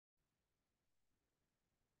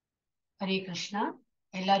ஹரே கிருஷ்ணா.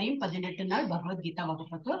 எல்லாரையும் 18 நாள் பகவத் கீதா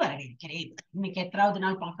வகுப்புக்கு வரவேற்கிறேன். இன்னைக்கு எத்தனாவது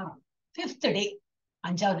நாள் பார்க்கறோம்? 5th டே.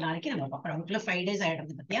 5வது நாளைக்கு நம்ம பார்க்கறோம். அதுக்குள்ள 5 days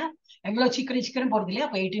ஆயிடுறது பத்தியா? எவ்வளவு சீக்கிரம் போறது இல்லையா?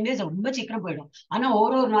 அப்ப 18 days ரொம்ப சீக்கிரம் போயிடும். ஆனா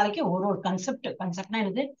ஒரு நாளைக்கு ஒரு கன்செப்ட்னா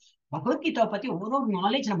என்னது? பகவத்கீதாவை பத்தி ஒரு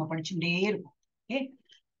நாலேஜ் நம்ம படிச்சுட்டே இருக்கும்.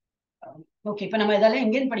 ஓகே, இப்ப நம்ம இதெல்லாம்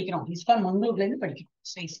எங்கேருந்து படிக்கிறோம்? இஸ்கான் மங்களூர்ல இருந்து படிக்கிறோம்.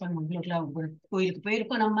 இஸ்கான் மங்களூர்ல கோயிலுக்கு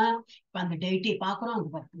போயிருக்கோம். நம்ம இப்ப அந்த டெய்ட்டியை பாக்குறோம்.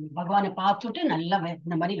 அந்த பகவானை பார்த்துட்டு நல்லா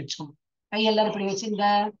இந்த மாதிரி வச்சுக்கோங்க. கை எல்லாரும் இப்படி வச்சிருந்த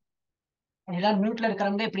எல்லாரும் மியூட்ல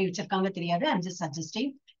இருக்கிறவங்க எப்படி வச்சிருக்காங்க தெரியாது. I'm just suggesting.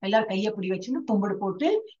 எல்லாரும் கையை பிடி வச்சுன்னு கும்பிடு போட்டு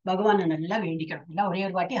பகவானை நல்லா வேண்டிக்கணும். எல்லாம் ஒரே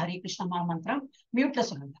ஒரு வாட்டி ஹரே கிருஷ்ணா மந்திரம் மியூட்ல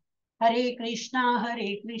சொல்லுங்க. ஹரே கிருஷ்ணா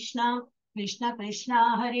கிருஷ்ணா கிருஷ்ணா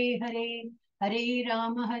ஹரே ஹரே, ஹரே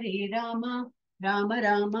ராம ராம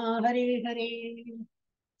ராம ஹரே ஹரே.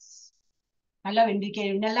 நல்லா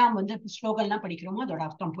என்னெல்லாம் ஸ்லோகம்லாம் படிக்கிறோமோ அதோட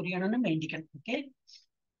அர்த்தம் புரியணும்னு வேண்டிக்கணும். Okay,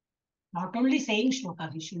 not only saying shloka,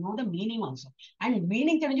 you should know the meaning also. And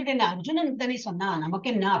meaning தெரிஞ்சுட்டு என்ன அர்ஜுனனுக்கு தானே சொன்னா, நமக்கு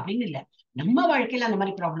என்ன அப்படின்னு இல்ல. நம்ம வாழ்க்கையில அந்த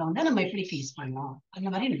மாதிரி ப்ராப்ளம் வந்தா நம்ம எப்படி ஃபேஸ் பண்ணலாம் அந்த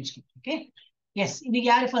மாதிரி நினைச்சுக்கணும். Okay, S. இன்னைக்கு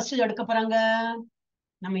யாரு ஃபர்ஸ்ட் எடுக்க போறாங்க?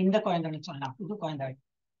 நம்ம இந்த குழந்தைகள் சொல்லலாம், புது குழந்தைகள்.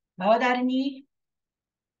 பவதாரிணி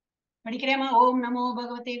படிக்கிறேமா? ஓம் நமோ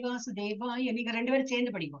பகவதே வாசுதேவாய. நீங்க 2 பேரும்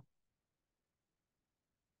சேர்ந்து படிப்போம்.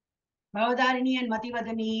 பவதாரிணி அண்ட்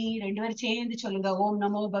மதிவதனி 2 பேரும் சேர்ந்து சொல்லுங்க. ஓம்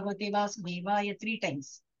நமோ பகவதே வாசுதேவாய 3 times.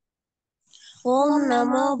 ஓம்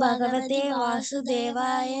நமோ பகவதே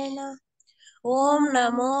வாசுதேவாய. ஓம்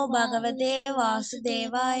நமோ பகவதே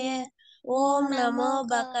வாசுதேவாய. ஓம் நமோ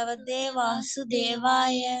பகவதே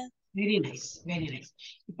வாசுதேவாய. Very nice, very nice.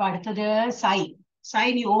 இப்ப அடுத்தது சாய்.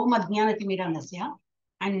 சாய், நீ ஓம் அஜ்ஞான திமிராந்தஸ்யா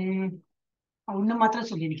அண்ட் ஒண்ணு மாத்திரம்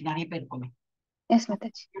சொல்லி இன்னைக்கு நிறைய பேர் இருக்கோமே. Yes,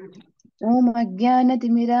 Mathaji. Om Ajnana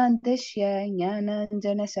Timirantashya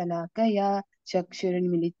Jnananjana Salakaya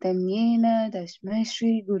Chakshurunmilitam Yena Tasmai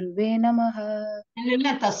Shri Guruve Namaha.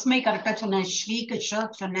 இல்ல, தஸ்மை கரெக்டா சொன்னேன். ஸ்ரீக்கு ஷ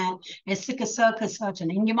சொன்னேன், எஸ்க்கு சக்கு ச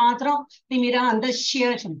சொன்னேன். இங்க மாத்திரம்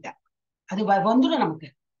திமிராந்தஸ்ய சொல்லிட்டேன். அது வந்துடும் நமக்கு,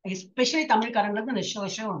 எஸ்பெஷலி தமிழ்காரங்களுக்கு அந்த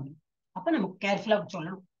ஷோ வந்துடும். அப்ப நமக்கு கேர்ஃபுல்லா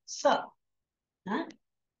சொல்லணும். ச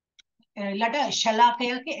இல்லாட்டா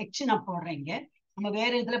ஷலாக்கையாக்கு எச் நான் போடுறேன். இங்க நம்ம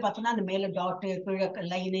வேற இதுல பார்த்தோம்னா அந்த மேல டாட்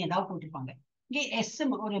லைன் ஏதாவது போட்டிருப்பாங்க. இங்கே எஸ்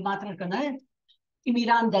ஒரு மாத்திரம் இருக்குங்க.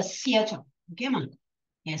 திமிராந்தஸ்ய சொல்லும். ஓகேமா?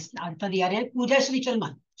 எஸ். அடுத்தது யாரு? பூஜா ஸ்ரீ சொல்லுமா.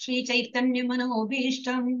 ஸ்ரீ சைத்தன்ய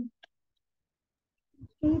மனோபீஷ்டம்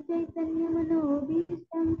श्री चैतन्य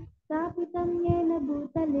मनोभीष्टं स्थापितं येन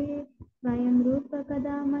भूतले स्वयं रूप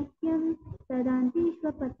कदा मह्यं ददाति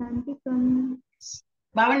स्वपदान्तिकम्.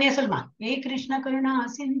 பாவண்யா சொல்லுமா. ஹே கிருஷ்ண கருணா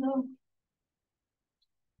சிந்து.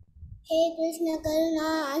 हे कृष्ण करुणा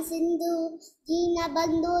सिंधु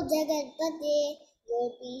दीनबंधु जगत्पते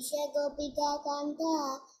गोपीश गोपिका कांता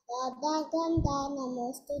राधा कांता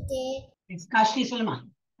नमोस्तुते. காஷ்டி சொல்லுமா.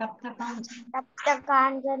 तप्त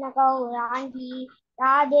कांचन गौरांगी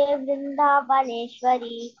राधे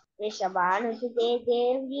वृंदावनेश्वरी वृषभानुसुते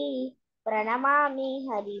देवी प्रणमामि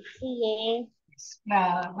हरिप्रिये.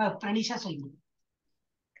 प्रणीशा சொல்லுமா.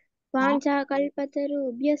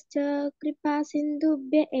 वाञ्छाकल्पतरुभ्यश्च कृपा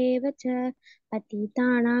सिन्धुभ्य एव च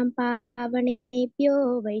पतितानां पावनेभ्यो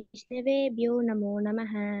वैष्णवेभ्यो नमो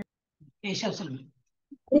नमः. केशव சொல்லுமா.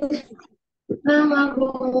 नमो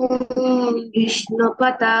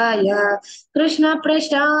विष्णुपताय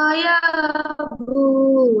कृष्णपृष्ठाय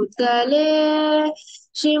भूतले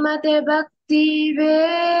श्रीमते भक्ति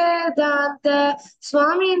वेदांत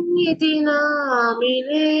स्वामिनिति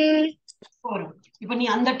नामिने. இப்ப நீ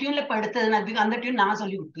அந்த டியூன்ல படுத்தது, அந்த டியூன் நான்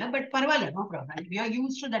சொல்லி கொடுக்கல, பட் பரவாயில்ல, no problem. You are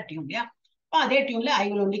used to that tune. இல்லையா? அதே டியூன்ல ஐ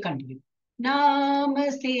வில் ஒன்லி கண்டினியூ.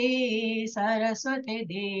 நமஸ்தே சரஸ்வதி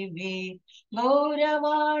தேவே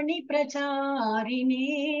கௌரவாணி பிரச்சாரிணே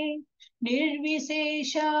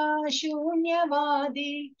निर्विशेषा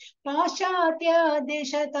शून्यवादी पाश्चात्य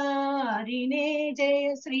देशतारिणे. जय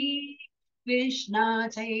श्री कृष्ण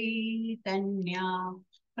चैतन्य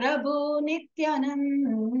प्रभु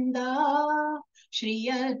नित्यानंदा श्री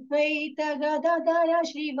अद्वैत गदाधर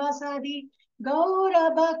श्रीवासादि गौर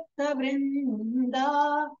भक्त वृंदा.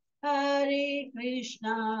 हरे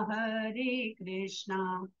कृष्णा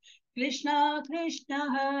कृष्णा कृष्णा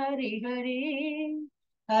हरे हरे,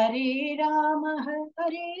 हरे राम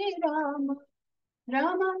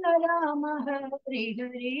राम राम हरे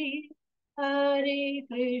हरे, हरे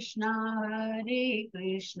कृष्णा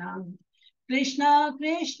कृष्णा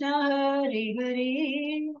कृष्णा हरे हरे,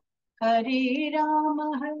 हरे Ram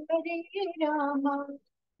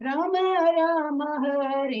Ram Ram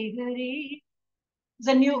Hare Hare. It's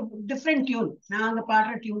a new different tune. நாங்க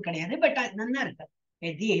பாடுற டியூன் கிடையாது, பட் நல்லா இருக்கு.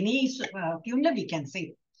 Any டியூன்ல we can sing.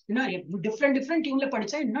 இன்னும் டிஃப்ரெண்ட் டியூன்ல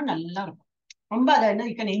படிச்சா இன்னும் நல்லா இருக்கும். ரொம்ப அதை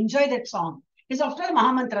you can enjoy that song. It's after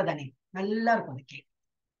mahamantra தானே. நல்லா இருக்கும் அதுக்கு.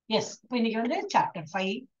 எஸ், இப்போ இன்னைக்கு வந்து சாப்டர்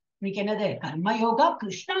 5. இன்னைக்கு என்னது? கர்ம யோகா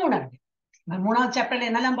கிருஷ்ண உணர்வு. 3வது சாப்டர்ல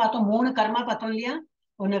என்னெல்லாம் பார்த்தோம்? 3 கர்மா பார்த்தோம் இல்லையா?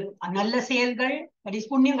 ஒண்ணு நல்ல செயல்கள்,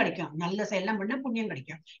 புண்ணியம் கிடைக்கும். நல்ல செயல்லாம் பண்ண புண்ணியம்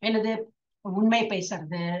கிடைக்கும். என்னது? உண்மை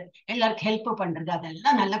பேசுறது, எல்லாருக்கும் ஹெல்ப் பண்றது,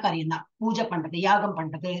 அதெல்லாம் நல்ல காரியம் தான். பூஜை பண்றது, யாகம்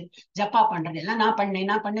பண்றது, ஜப்பா பண்றது எல்லாம் நான்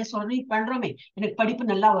பண்ணேன் சொல்றேன் பண்றோமே. எனக்கு படிப்பு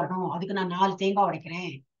நல்லா வரணும், அதுக்கு நான் 4 தேங்காய்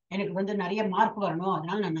உடைக்கிறேன், எனக்கு வந்து நிறைய மார்க் வரணும்,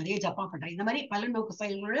 அதனால நான் நிறைய ஜப்பா பண்றேன். இந்த மாதிரி பல நோக்கு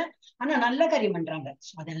செயல்கள். ஆனா நல்ல காரியம் பண்றாங்க.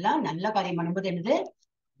 அதெல்லாம் நல்ல காரியம் பண்ணும்போது என்னது?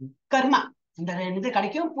 கர்மா. இந்த என்னது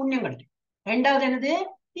கிடைக்கும்? புண்ணியம் கிடைக்கும். 2வது என்னது?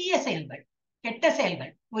 தீய செயல்கள், கெட்ட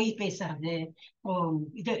செயல்கள், பொய் பேசுறது,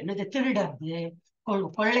 இது என்னது? திருடுறது,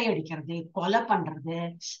 கொள்ளையடிக்கிறது, கொலை பண்றது,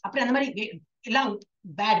 அப்படி அந்த மாதிரி எல்லாம்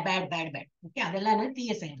bad bad bad bad. Okay, அதெல்லாம் என்ன?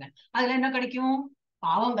 தீய செயல்கள். அதுல என்ன கிடைக்கும்?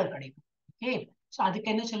 பாவங்கள் கிடைக்கும். ஓகே, சோ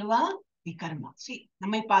அதுக்கு என்ன சொல்லுவா? விகர்மா. சி,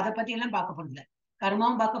 நம்ம இப்ப அதை பத்தி எல்லாம் பார்க்க போறதில்ல.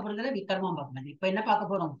 கர்மாவும் பார்க்க போறதில்ல, விகர்மாவும் பார்க்க போறது. இப்ப என்ன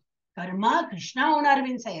பார்க்க போறோம்? கர்மா கிருஷ்ணா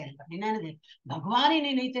உணர்வின் செயல்கள். என்னது? பகவானை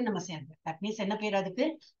நினைத்து நம்ம செயல்கள். தட் மீன்ஸ் என்ன பேர் அதுக்கு?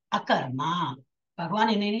 அகர்மா.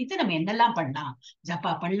 பகவானை நினைத்து நம்ம என்னெல்லாம் பண்ணலாம்,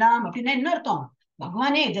 ஜப்பா பண்ணலாம் அப்படின்னா என்ன அர்த்தம்?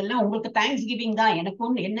 பகவானே இதெல்லாம் உங்களுக்கு தேங்க்ஸ் கிவிங் தான்.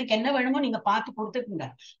 எனக்கு எனக்கு என்ன வேணுமோ நீங்க பார்த்து கொடுத்துக்குங்க.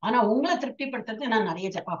 ஆனா உங்களை திருப்திப்படுத்துறதுக்கு நான் நிறைய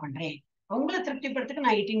ஜப்பா பண்றேன். உங்களை திருப்திப்படுத்துக்கு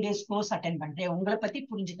நான் 18 days கோர்ஸ் அட்டென்ட் பண்றேன், உங்களை பத்தி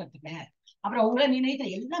புரிஞ்சுக்கிறதுக்கு. அப்புறம் உங்களை நினைத்து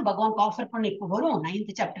எல்லாம் பகவான் ஆஃபர் பண்ணி இப்போ வரும்.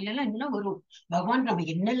 9th சாப்டர்ல எல்லாம் இன்னும் வரும். பகவான் நம்ம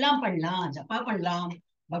என்னெல்லாம் பண்ணலாம், ஜப்பா பண்ணலாம்,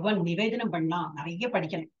 பகவான் நிவேதனம் பண்ணலாம், நிறைய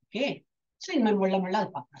படிக்கணும். ஓகே, சோ இந்த முள்ள அது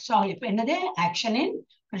பார்க்கலாம். சோ இப்ப என்னது? ஆக்ஷன் இன்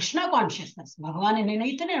கிருஷ்ணா கான்சியஸ்னஸ். பகவானை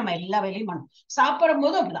நினைத்துன்னு நம்ம எல்லா வேலையும் பண்ணணும். சாப்பிடும்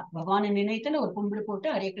போதும் அப்படிதான். பகவானை நினைத்துன்னு ஒரு கும்பிடு போட்டு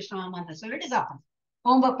ஹரே கிருஷ்ண மாமந்திரம் சொல்லிட்டு சாப்பிடணும்.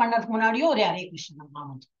 ஹோம்ஒர்க் பண்ணதுக்கு முன்னாடியும் ஒரு ஹரே கிருஷ்ண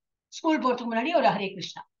மாமந்திரம், ஸ்கூல் போறதுக்கு முன்னாடியும் ஒரு ஹரே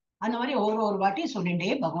கிருஷ்ணா, அந்த மாதிரி ஒரு வாட்டியும் சொல்லிட்டே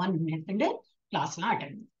பகவான் நினைத்துட்டு கிளாஸ் எல்லாம்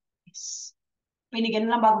அட்டென்ட் பண்ணும். இன்னைக்கு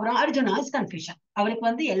என்னெல்லாம் பார்க்க போறோம்? அர்ஜுனாஸ் கன்ஃபியூஷன். அவருக்கு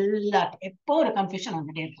வந்து எப்போ ஒரு கன்ஃபியூஷன்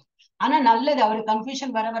வந்துட்டே இருக்கும். ஆனா நல்லது, அவருக்கு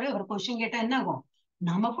கன்ஃபியூஷன் வர வர ஒரு கொஸ்டின் கேட்டா என்ன ஆகும்?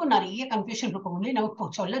 நமக்கும் நிறைய கன்ஃபியூஷன் இருக்கும். ஒண்ணு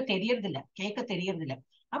நமக்கு சொல்ல தெரியறது இல்ல, கேட்க தெரியறது இல்ல.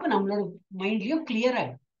 அப்ப நம்மளோட மைண்ட்லயும் கிளியர்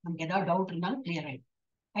ஆயிடும். நமக்கு ஏதாவது டவுட் இருந்தாலும் கிளியர் ஆயிடும்.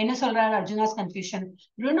 என்ன சொல்றாரு Arjuna's confusion?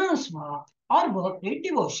 ரினோன்ஸ் R work with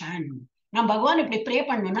devotion. நான் பகவான் இப்படி ப்ரே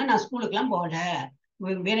பண்ணணும்னா நான் ஸ்கூலுக்கு எல்லாம் போகல,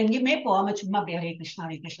 வேற எங்கேயுமே போகாம சும்மா அப்படி ஹரே கிருஷ்ணா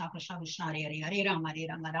ஹரே கிருஷ்ணா கிருஷ்ணா கிருஷ்ணா ஹரே ஹரே ஹரே ராம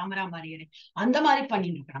ராம ராம ஹரே ஹரே அந்த மாதிரி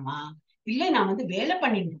பண்ணிட்டு இருக்கணுமா? இல்ல நான் வந்து வேலை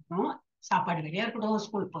பண்ணிட்டு இருக்கணும், சாப்பாடு வேலையா இருக்கட்டும்,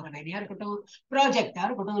 ஸ்கூல் போற வேலையா இருக்கட்டும், ப்ராஜெக்டா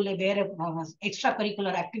இருக்கட்டும், இல்ல வேற எக்ஸ்ட்ரா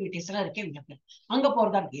கரிக்குலர் ஆக்டிவிட்டிஸ் எல்லாம் இருக்கே உங்களுக்கு, அங்க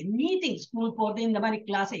போறதா இருக்கு, எனிதிங், ஸ்கூல் போறது, இந்த மாதிரி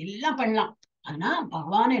கிளாஸ் எல்லாம் பண்ணலாம். ஆனா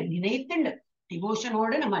பகவானை நினைத்துண்டு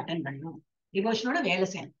டிவோஷனோட நம்ம அட்டென்ட் பண்ணணும். டிவோஷனோட வேலை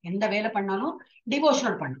செய்யணும். எந்த வேலை பண்ணாலும்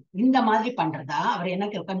டிவோஷனோட பண்ணணும். இந்த மாதிரி பண்றதா அவர்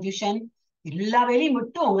எனக்கு கன்ஃபியூஷன்? எல்லா வேலையும்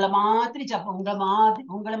விட்டு உங்களை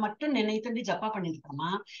மட்டும் நினைத்துட்டு ஜப்பா பண்ணிட்டு இருக்கோமா,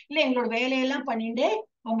 இல்ல எங்களோட வேலையெல்லாம் பண்ணிட்டு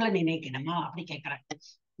உங்களை நினைக்கணுமா அப்படி கேட்கிறாரு.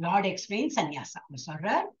 Lord explain சன்னியாசா. அவர் சொல்ற,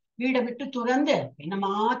 வீடை விட்டு துறந்து என்ன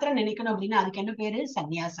மாத்திரம் நினைக்கணும் அப்படின்னா அதுக்கு என்ன பேரு?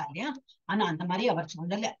 சன்னியாசா இல்லையா? ஆனா அந்த மாதிரி அவர்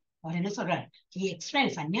சொல்லல. அவர் என்ன சொல்றாரு?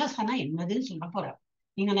 எக்ஸ்பிளைன் சன்னியாசனா என்னதுன்னு சொல்ல போறார்.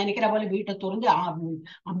 நீங்க நினைக்கிற போல வீட்டை துறந்து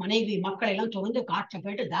மனைவி மக்களை எல்லாம் துறந்து காட்டுல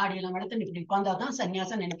போயிட்டு தாடி எல்லாம் வளர்த்து இப்படி உட்கார்ந்தாதான்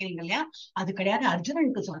சன்னியாசம் நினைக்கிறீங்க இல்லையா? அது கிடையாது.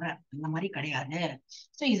 அர்ஜுனனுக்கு சொல்றாரு அந்த மாதிரி கிடையாது.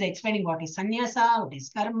 So he's explaining what is sannyasa, what is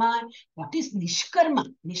karma, what is நிஷ்கர்மா.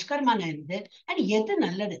 நிஷ்கர்மா என்னது அண்ட் எது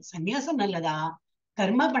நல்லது? சன்னியாசம் நல்லதா,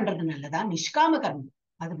 கர்மா பண்றது நல்லதா, நிஷ்காம கர்மம்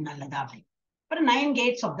அது நல்லதா அப்படி. அப்புறம் 9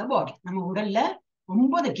 gates of the body. நம்ம உடல்ல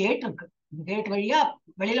 9 கேட் இருக்கு. கேட் வழியா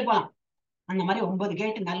வெளியில போலாம். அந்த மாதிரி 9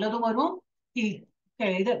 கேட் நல்லதும் வரும், இது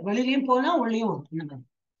வெளியிலையும் போலாம், உள்ளயும் வரும். இந்த மாதிரி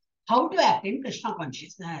how to act in Krishna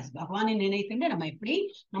consciousness. பகவானை நினைத்துட்டு நம்ம எப்படி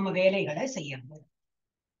நம்ம வேலைகளை செய்யறது.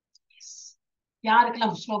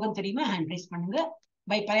 யாருக்கெல்லாம் ஸ்லோகம் தெரியுமா ஹேண்ட் ரைஸ் பண்ணுங்க.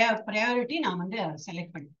 பை ப்ரையாரிட்டி நான் வந்து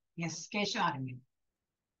செலக்ட் பண்ணுவேன். எஸ், கேஷா ஆரம்பி.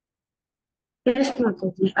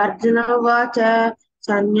 अर्जुन उवाच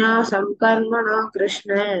सन्न्यासं कर्मणा कृष्ण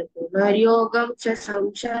पुनर्योगं च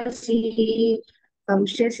संशयसि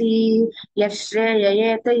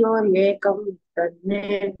यश्रेययेतयोरेकं तन्मे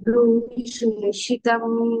ब्रूहि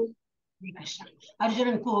सुनिश्चितम्.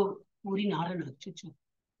 அர்ஜுனன்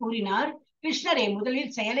கூறினார், கிருஷ்ணரே,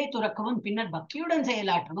 முதலில் செயலை துறக்கவும் பின்னர் பக்தியுடன்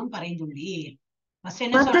செயலாற்றவும் பறைந்துள்ளீர்.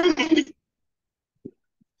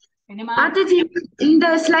 இந்த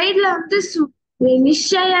ஸ்லைட்ல வந்து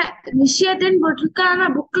நிச்சயத்தின் போட்டிருக்கு, ஆனா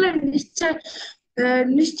புக்ல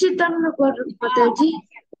நிச்சிதம்னு போட்டிருக்கு மாதாஜி.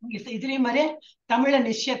 இதுலயும் மாதிரி தமிழ்ல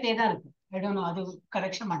நிச்சயத்தே தான் இருக்கு. I don't know, அது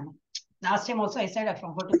கரெக்ஷன் பண்ணணும். Last time also I said I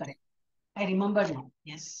forgot to correct. I remembered now.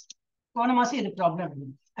 Yes, போன மாசம் இது ப்ராப்ளம்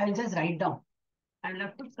இருந்தது. I will just write down. I will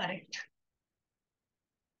have to correct.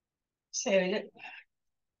 சரி,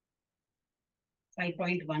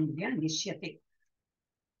 5.1 நிச்சயத்தை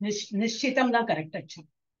நிச்சிதம் தான் கரெக்ட். ஆச்சு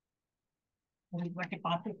ஒரு வாட்டி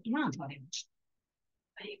பார்த்துட்டுனா சாரி.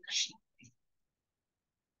 ஹரே கிருஷ்ணா.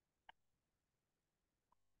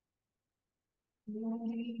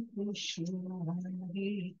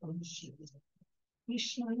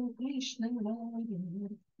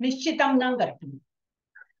 நிச்சிதம் தான் கரெக்ட்.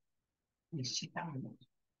 நிச்சிதம்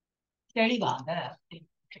தெளிவாக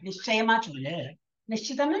நிச்சயமா சொல்லு.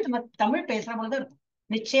 நிச்சிதம்னு நம்ம தமிழ் பேசுற போது இருக்கும்.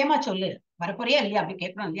 நிச்சயமா சொல்லு, வரப்போறியா இல்லையா அப்படி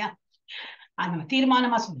கேட்கணும் இல்லையா, அந்த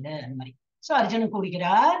தீர்மானமா சொல்லு அந்த மாதிரி. சோ அர்ஜுனன்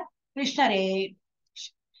கூறுகிறார், கிருஷ்ணரே,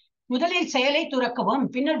 முதலில் செயலை துறக்கவும்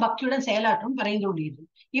பின்னர் பக்தியுடன் செயலாற்றும் பறைந்துள்ளீர்கள்.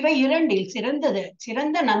 இவை இரண்டில்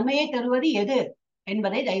சிறந்த நன்மையை தருவது எது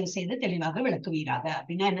என்பதை தயவு செய்து தெளிவாக விளக்குவீராக.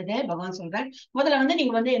 அப்படின்னா என்னது, பகவான் சொல்றார், முதல்ல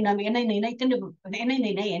நீங்க என்னை நினைத்துன்னு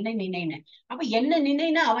என்னை நினைன்னு. அப்ப என்ன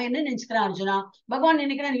நினைனா அவன் என்ன நினைச்சுக்கிறான் அர்ஜுனா, பகவான்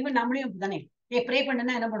நினைக்கிறான். இவன் நம்மளையும் அப்படித்தானே, ப்ரே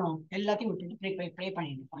பண்ணுனா என்ன பண்ணுவோம், எல்லாத்தையும் விட்டுட்டு ப்ரே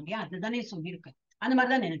பண்ணிட்டு இருப்பான் இல்லையா, அதுதானே சொல்லியிருக்கு. அந்த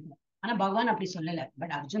மாதிரிதான் நினைக்கிறேன். ஆனா பகவான் அப்படி சொல்லல.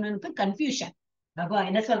 பட் அர்ஜுனனுக்கு கன்ஃபியூஷன். பகவான்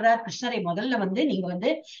என்ன சொல்றார், கிருஷ்ணரை முதல்ல நீங்க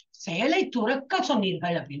செயலை துறக்க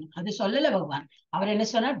சொன்னீர்கள் அப்படின்னு, அது சொல்லல பகவான். அவர் என்ன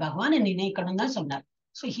சொன்னார், பகவானை நினைக்கணும் தான் சொன்னார்.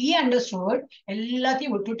 சோ ஹி அண்டர்ஸ்டுட்,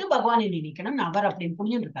 எல்லாத்தையும் விட்டுட்டு பகவானை நினைக்கணும் அவர் அப்படின்னு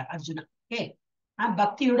புரிஞ்சுட்டு இருக்கார் அர்ஜுனா. ஓகே,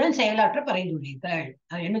 பக்தியுடன் செயலாற்ற பறைந்துள்ளீர்கள்.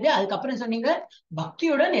 என்னது, அதுக்கப்புறம் சொன்னீங்க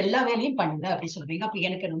பக்தியுடன் எல்லா வேலையும் பண்ணுங்க அப்படி சொல்றீங்க. அப்ப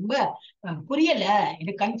எனக்கு ரொம்ப புரியல,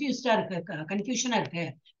 எனக்கு கன்ஃபியூஷனா இருக்கு,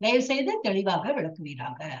 தயவு செய்து தெளிவாக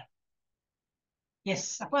விளக்குவீராக. எஸ்,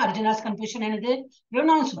 அப்போ அர்ஜுனாஸ் கன்ஃபியூஷன் என்னது,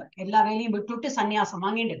 ரினௌன்ஸ்மெண்ட், எல்லா வேலையும் விட்டுட்டு சன்னியாசம்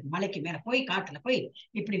வாங்கிட்டு மலைக்கு மேல போய் காட்டுல போய்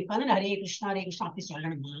இப்படி உட்காந்து ஹரே கிருஷ்ணா அப்படி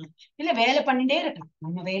சொல்லணுமா, இல்ல வேலை பண்ணிட்டே இருக்கலாம்,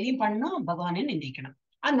 நம்ம வேலையும் பண்ணணும் பகவானை நினைக்கணும்.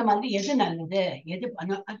 அந்த மாதிரி எது நல்லது,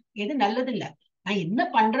 எது நல்லது இல்ல, நான் என்ன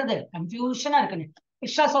பண்றது கன்ஃபியூஷனா இருக்குன்னு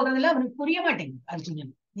கிருஷ்ணா சொல்றதுல அவனுக்கு புரிய மாட்டேங்குது.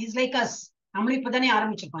 அர்ஜுனன் இஸ் லைக் அஸ், நம்மளும் இப்பதானே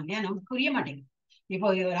ஆரம்பிச்சிருக்கோம் இல்லையா, நமக்கு புரிய மாட்டேங்குது.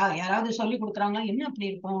 இப்போ யாராவது சொல்லி கொடுக்குறாங்களா, என்ன அப்படி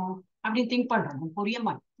இருக்கும் அப்படின்னு திங்க் பண்றோம்,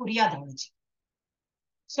 புரியாத வச்சு.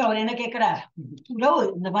 சோ அவர் என்ன கேட்கிறார், துறவு,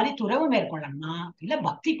 இந்த மாதிரி துறவு மேற்கொள்ளணுமா இல்ல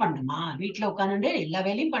பக்தி பண்ணணுமா, வீட்டுல உட்காந்துட்டு எல்லா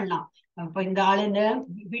வேலையும் பண்ணலாம். இப்ப இந்த ஆளுன்னு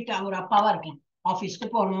வீட்டு ஒரு அப்பாவா இருக்கேன், ஆபீஸ்க்கு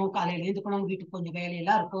போகணும், காலையில எழுந்துக்கணும், வீட்டுக்கு கொஞ்சம்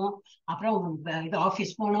வேலையெல்லாம் இருக்கும், அப்புறம் இது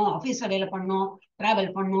ஆபீஸ் போகணும், ஆபீஸ்ல வேலை பண்ணணும்,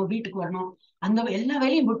 டிராவல் பண்ணணும், வீட்டுக்கு வரணும், அந்த எல்லா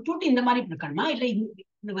வேலையும் விட்டுட்டு இந்த மாதிரி இருக்கணுமா, இல்ல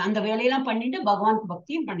அந்த வேலையெல்லாம் பண்ணிட்டு பகவானுக்கு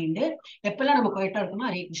பக்தியும் பண்ணிட்டு எப்பெல்லாம் நம்ம போயிட்டா இருக்கணும்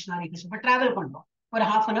ஹரே கிருஷ்ணா இப்ப டிராவல் பண்றோம், ஒரு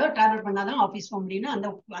 ½ hour டிராவல் பண்ணாதான் ஆபீஸ் போக முடியும்னா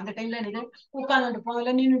அந்த டைம்ல உட்கார்ந்து இருப்போம்,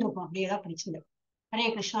 இல்ல நின்றுட்டு இருப்போம், அப்படியேதான் படிச்சுங்க ஹரே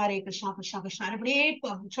கிருஷ்ணா கிருஷ்ணா கிருஷ்ணா அப்படியே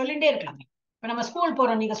சொல்லிட்டே இருக்கலாமே. இப்ப நம்ம ஸ்கூல்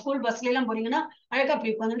போறோம், நீங்க ஸ்கூல் பஸ்ல எல்லாம் போறீங்கன்னா அழகா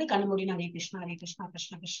அப்படி உட்காந்துட்டு கண்ணு முடியும் ஹரே கிருஷ்ணா கிருஷ்ணா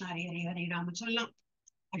கிருஷ்ணா ஹரே ஹரே ஹரே ராம சொல்லலாம்.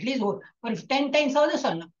 அட்லீஸ்ட் ஒரு 10 times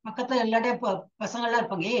சொல்லலாம். பக்கத்துல எல்லாரும் பசங்க எல்லாம்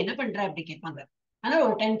இருப்பாங்க, என்ன பண்ற அப்படி கேட்பாங்க. ஆனா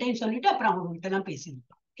ஒரு 10 times சொல்லிட்டு அப்புறம் அவங்க கிட்ட எல்லாம்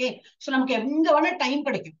பேசிருக்கோம். ஓகே, சோ நமக்கு எங்க வேணா டைம்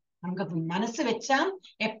கிடைக்கும், நமக்கு மனசு வச்சா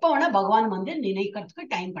எப்ப வேணா பகவான் நினைக்கிறதுக்கு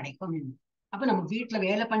டைம் கிடைக்கும். அப்ப நம்ம வீட்டுல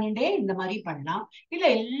வேலை பண்ணிட்டே இந்த மாதிரி பண்ணலாம், இல்ல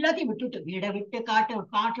எல்லாத்தையும் விட்டுட்டு வீடை விட்டு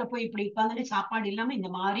காட்டுல போய் இப்படி உட்காந்து சாப்பாடு இல்லாம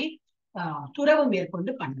இந்த மாதிரி துறவு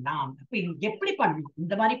மேற்கொண்டு பண்ணலாம். அப்ப எப்படி பண்ணணும்,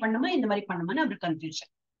 இந்த மாதிரி பண்ணுமா இந்த மாதிரி பண்ணுமான்னு அப்படி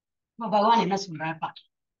கன்ஃபியூஷன். பகவான் என்ன சொல்றாருப்பா,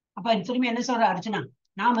 அப்ப திரும்பி என்ன சொல்ற அர்ஜுனா,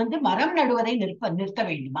 நான் மரம் நடுவதை நிறுத்த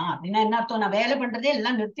வேண்டுமா அப்படின்னா என்ன அர்த்தம், நான் வேலை பண்றதே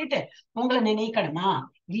எல்லாம் நிறுத்திட்டு உங்களை நினைக்கணுமா,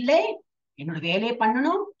 இல்லை என்னோட வேலையை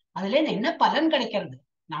பண்ணணும், அதுல என்ன பலன் கிடைக்கிறது,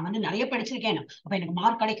 நான் நிறைய படிச்சிருக்கேன், அப்ப எனக்கு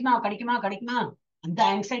மார்க் கிடைக்குமா அந்த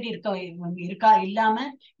ஆங்ஸைட்டி இருக்கா இல்லாம,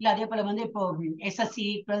 இல்ல அதே போல இப்போ SSC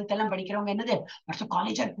 12th எல்லாம் படிக்கிறவங்க என்னது வருஷம்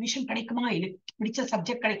காலேஜ் அட்மிஷன் கிடைக்குமா, எனக்கு பிடிச்ச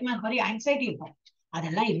சப்ஜெக்ட் கிடைக்குமா, அந்த மாதிரி ஆங்ஸைட்டி இருக்கும்.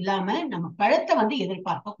 அதெல்லாம் இல்லாம நம்ம பழத்தை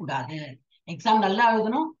எதிர்பார்க்க கூடாது. எக்ஸாம் நல்லா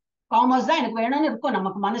எழுதணும், காமர்ஸ் தான் எனக்கு வேணும்னு இருக்கும்,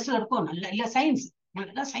 நமக்கு மனசுல இருக்கும், நல்ல இல்ல சயின்ஸ்,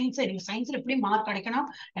 நல்லா சயின்ஸ்ல எப்படி மார்க் கிடைக்கணும்,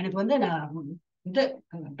 எனக்கு இது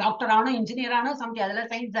டாக்டர் ஆனோ இன்ஜினியர் ஆனோ சம்திங்,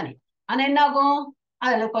 அதெல்லாம் சயின்ஸ் தானே. ஆனா என்ன ஆகும்,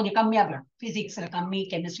 அதுல கொஞ்சம் கம்மியா போயிடும், பிசிக்ஸ்ல கம்மி,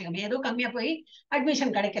 கெமிஸ்ட்ரி கம்மி, ஏதோ கம்மியா போய்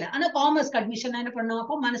அட்மிஷன் கிடைக்கல. ஆனா காமர்ஸ்க்கு அட்மிஷன் என்ன பண்ணும்,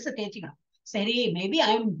 அப்போ மனசு தேய்ச்சிக்கணும், சரி maybe I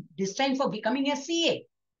am destine for becoming a CA,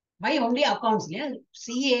 why only accounts இல்லையா,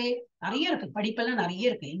 CA நிறைய இருக்கு, படிப்பெல்லாம் நிறைய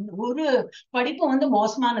இருக்கு, ஒரு படிப்பு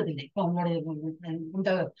மோசமானது இல்லை. இப்ப உங்களோட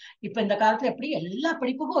இந்த காலத்துல எப்படி எல்லா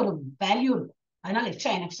படிப்புக்கும் ஒரு வேல்யூ இருக்கு. அதனால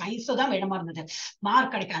எனக்கு சயின்ஸ் தான் வேணுமா இருந்தது,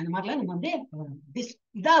 மார்க் கிடைக்க அந்த மாதிரிலாம் நம்ம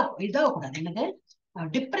இதா கூடாது, என்னது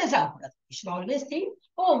டிப்ரெஸ் ஆகக்கூடாது. Always think,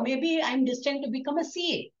 O maybe I am destine to become a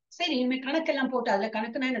CA. சரி இனிமே கணக்கெல்லாம் போட்டு, அதுல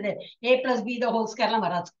கணக்குன்னா என்னது A+B² எல்லாம்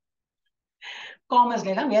வராது,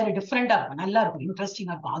 காமர்ஸ்ல எல்லாம் வேற டிஃப்ரெண்டா இருக்கும், நல்லா இருக்கும்,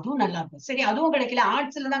 இன்ட்ரெஸ்டிங்கா இருக்கும், அதுவும் நல்லா இருக்கும். சரி அதுவும் கிடைக்கல,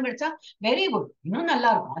 ஆர்ட்ஸ்ல தான் கிடைச்சா வெரி குட், இன்னும் நல்லா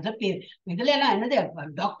இருக்கும். அது இதுல எல்லாம் என்னது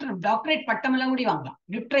டாக்டரேட் பட்டம் எல்லாம் கூட வாங்கலாம்,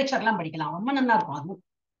 லிட்ரேச்சர் எல்லாம் படிக்கலாம், ரொம்ப நல்லா இருக்கும் அதுவும்.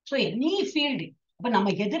 ஸோ எனி ஃபீல்டு, அப்ப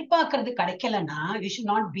நம்ம எதிர்பார்க்கறது கிடைக்கலன்னா you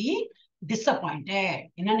should not be disappointed.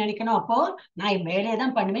 என்ன நினைக்கணும், அப்போ நான் என் வேலையை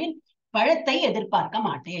தான் பண்ணுவேன், பழத்தை எதிர்பார்க்க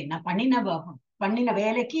மாட்டேன், நான் பண்ணின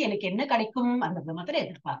வேலைக்கு எனக்கு என்ன கிடைக்கும் அந்த மாத்திரம்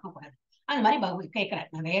எதிர்பார்க்க கூடாது. அந்த மாதிரி கேட்கிறேன்,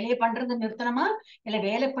 நான் வேலையை பண்றது நிறுத்தணுமா, இல்ல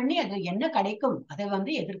வேலை பண்ணி அது என்ன கிடைக்கும் அதை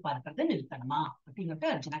எதிர்பார்க்கறது நிறுத்தணுமா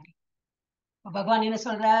அப்படின்னு அர்ஜுனா கேட்க. பகவான் என்ன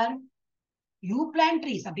சொல்றார், யூ பிளான்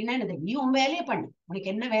ட்ரீஸ் அப்படின்னா என்னது, நீ உன் வேலையை பண்ணு.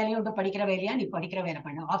 உனக்கு என்ன வேலையோட படிக்கிற வேலையா, நீ படிக்கிற வேலை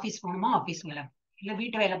பண்ணு. ஆபீஸ் போகணுமா ஆபீஸ் வேலை, இல்ல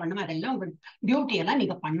வீட்டு வேலை பண்ணுமா, அதெல்லாம் உங்க டியூட்டி எல்லாம்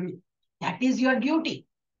நீங்க பண்ணணும். That is your duty.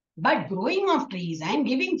 But growing of trees and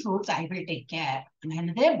giving fruits, I will take care.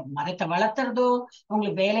 என்னது, மரத்தை வளர்த்துறதோ,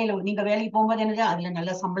 உங்களுக்கு வேலையில நீங்க வேலைக்கு போகும்போது என்னது, அதுல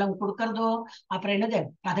நல்ல சம்பளம் கொடுக்கறதோ, அப்புறம் என்னது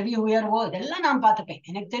பதவி உயர்வோ, இதெல்லாம் நான் பார்த்துப்பேன்.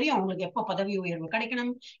 எனக்கு தெரியும் உங்களுக்கு எப்போ பதவி உயர்வு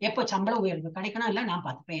கிடைக்கணும், எப்போ சம்பள உயர்வு கிடைக்கணும், எல்லாம் நான்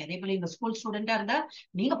பார்த்துப்பேன். அதே போல இந்த ஸ்கூல் ஸ்டூடெண்டா இருந்தா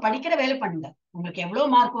நீங்க படிக்கிற வேலை பண்ணுங்க. உங்களுக்கு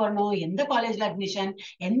எவ்வளவு மார்க் வரணும், எந்த காலேஜ்ல அட்மிஷன்,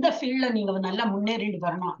 எந்த ஃபீல்ட்ல நீங்க நல்லா முன்னேறிட்டு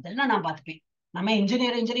வரணும், அதெல்லாம் நான் பார்த்துப்பேன். நம்ம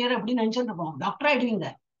இன்ஜினியர் அப்படின்னு நினைச்சுட்டு இருக்கோம், டாக்டர் ஆயிடுவீங்க.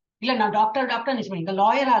 இல்ல நான் டாக்டர் நினைச்சு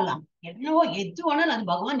லாயர் ஆகலாம், என்னவோ எது வேணாலும் அது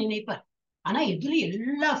பகவான் நினைப்பார். ஆனா எதுல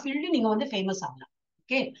எல்லா ஃபீல்டும் நீங்க ஃபேமஸ் ஆகலாம்.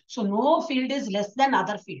 Okay, so no field is less then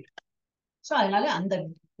other field. So அதனால அந்த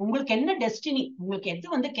உங்களுக்கு என்ன டெஸ்டினி, உங்களுக்கு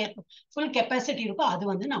எது ஃபுல் கெப்பாசிட்டி இருக்கோ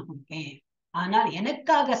அது நான் கொடுப்பேன். ஆனால்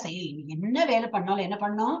எனக்காக செய், என்ன வேலை பண்ணாலும் என்ன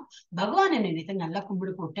பண்ணோம், பகவான் நினைத்து நல்லா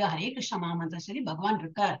கும்பிடு போட்டு ஹரே கிருஷ்ண மகாமந்திரம் சொல்லி பகவான்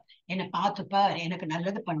இருக்கார், என்னை பார்த்துப்பார், எனக்கு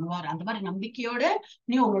நல்லது பண்ணுவார், அந்த மாதிரி நம்பிக்கையோட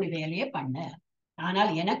நீ உங்களுடைய வேலையை பண்ணு. ஆனால்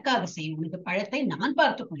எனக்காக செய், உனக்கு பழத்தை நான்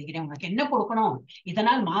பார்த்துக் கொள்கிறேன். உனக்கு என்ன கொடுக்கணும்,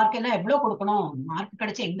 இதனால் மார்க் எல்லாம் எவ்வளவு கொடுக்கணும், மார்க்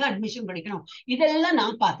கிடைச்சா எங்க அட்மிஷன் கிடைக்கணும், இதெல்லாம்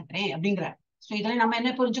நான் பார்த்துக்கிறேன் அப்படிங்கிறார். சோ இதுல நம்ம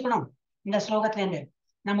என்ன புரிஞ்சுக்கணும், இந்த ஸ்லோகத்துல இருந்து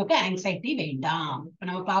நமக்கு ஆங்ஸைட்டி வேண்டாம். இப்ப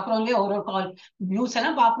நம்ம பாக்குறோம் இல்லையா, ஒரு கால் நியூஸ்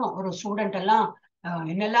எல்லாம் பாக்குறோம், ஒரு ஸ்டூடெண்ட் எல்லாம்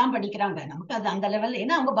என்னெல்லாம் படிக்கிறாங்க, நமக்கு அது அந்த லெவல்ல,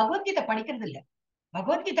 ஏன்னா அவங்க பகவத்கீதை படிக்கிறது இல்லை.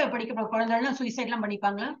 பகவத்கீதை படிக்கிற குழந்தைலாம் சூசைட் எல்லாம்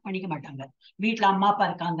பண்ணிப்பாங்களா, பண்ணிக்க மாட்டாங்க. வீட்டுல அம்மா அப்பா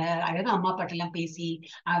இருக்காங்க, அழகா அம்மா அப்பாட்ட எல்லாம் பேசி,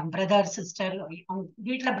 பிரதர் சிஸ்டர்,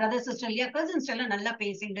 வீட்டுல பிரதர் சிஸ்டர் இல்லையா, கசின்ஸ் எல்லாம் நல்லா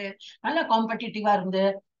பேசிட்டு நல்லா காம்படிட்டிவா இருந்து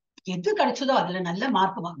எது கிடைச்சதோ அதுல நல்ல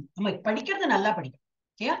மார்க் வாங்க. நம்ம படிக்கிறது நல்லா படிக்கணும்.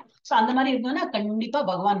 ஓகே, சோ அந்த மாதிரி இருந்தோம்னா கண்டிப்பா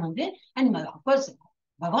பகவான் அண்ட் அப்கோர்ஸ்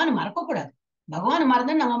பகவான் மறக்க கூடாது. பகவான்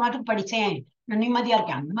மறந்து நம்ம மாட்டுக்கு படிச்சேன் நான் நிம்மதியா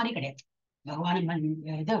இருக்கேன், அந்த மாதிரி கிடையாது. பகவான்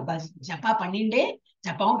இது ஜப்பா பண்ணிண்டே,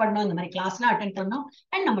 ஜப்பாவும் பண்ணணும், இந்த மாதிரி கிளாஸ் எல்லாம் அட்டென்ட் பண்ணணும்.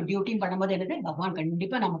 அண்ட் நம்ம டியூட்டியும் பண்ணும்போது என்னது, பகவான்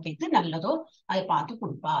கண்டிப்பா நமக்கு எது நல்லதோ அதை பார்த்து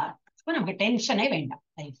கொடுப்பார். இப்போ நமக்கு டென்ஷனே வேண்டாம்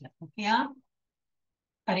லைஃப்ல. ஓகேயா,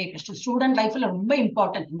 ஹரே கிருஷ்ணன். ஸ்டூடெண்ட் லைஃப்ல ரொம்ப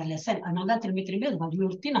இம்பார்ட்டன்ட் இந்த லெசன், அதனாலதான் திரும்பி திரும்பி அதை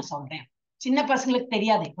வலியுறுத்தி நான் சொல்றேன். சின்ன பசங்களுக்கு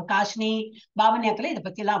தெரியாது, இப்ப காஷ்னி பாவனியாக்கள் இதை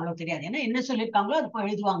பத்தி எல்லாம் அவ்வளவு தெரியாது. ஏன்னா என்ன சொல்லியிருக்காங்களோ அது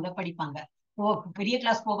எழுதுவாங்க படிப்பாங்க. பெரிய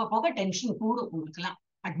கிளாஸ் போக போக டென்ஷன் கூடும் உங்களுக்குலாம்.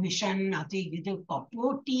 அட்மிஷன் அது இது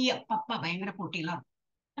போட்டி, அப்பப்பா பயங்கர போட்டி எல்லாம்.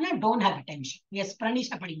 ஆனா டோன்ட் ஹேவ் டென்ஷன். எஸ்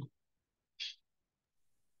பிரணீஷா படிங்க.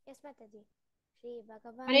 எஸ் மாதாஜி. ஸ்ரீ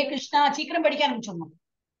பகவான். ஹரே கிருஷ்ணா. சீக்கிரம் படிக்க ஆரம்பிச்சோம்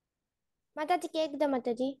மாதாஜி. கேக்குதா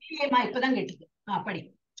மாதாஜி? இல்லையம்மா இப்பதான் கேட்டுது. படி.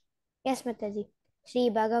 எஸ் மாதாஜி. ஸ்ரீ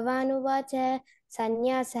பகவான் உவாச்ச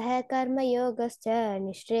சந்நியாசः கர்மயோகஸ்ச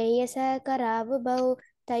நிஷ்ரேயசः கராவுபௌ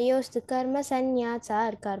தயோஸ்து கர்ம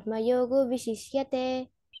சந்நியாசார் கர்மயோகோ விசிஷ்யதே.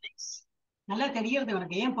 நல்லா தெரியுது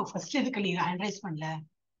உனக்கு. ஏன் இப்போ ஃபர்ஸ்ட் இதுக்கு நீ ஹேண்ட் பண்ணல?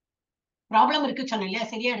 ப்ராப்ளம் இருக்கு சொன்ன இல்லையா,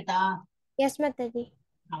 சரியா எடுத்தா? எஸ் மாதாஜி.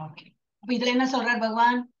 ஓகே, அப்ப இதுல என்ன சொல்றார்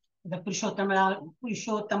பகவான், இந்த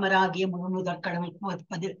புருஷோத்தமராகிய முழுமுதற் கடவுள்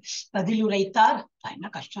பதிலுரைத்தார். என்ன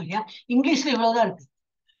கஷ்டம் இல்லையா, இங்கிலீஷ்ல இவ்வளவுதான் இருக்கு.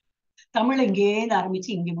 தமிழ் இங்கேருந்து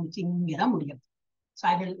ஆரம்பிச்சு இங்க முடிச்சு இங்கதான் முடியும். So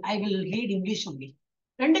I will read English only.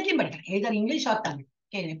 ரெண்டுத்தையும் படிக்கிறேன், either English or Tamil.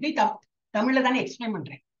 எப்படி தமிழ்ல தானே எக்ஸ்பிளைன்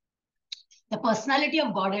பண்றேன். The personality of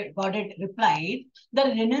Godhead replied, the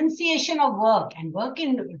renunciation of work and work in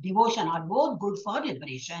devotion are both good for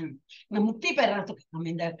liberation. இந்த முக்தி பெறறதுக்கு நம்ம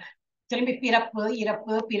இந்த திரும்பி பிறப்பு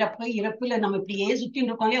இறப்பு பிறப்பு இறப்புல நம்ம இப்படியே சுத்தின்னு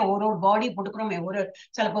இருக்கோம் இல்லையா, ஒரு பாடி போட்டுக்கிறோமே,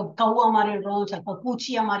 சிலப்போ கவ்வா மாறிடுறோம், சிலப்போ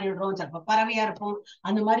பூச்சியா மாறிடுறோம், சிலப்போ பறவையா இருப்போம்.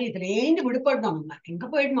 அந்த மாதிரி இதுல ஏந்து விடுபடணும். நம்ம எங்க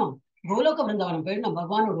போயிடணும், கோலோக பிருந்தாவனம் போயிடணும்,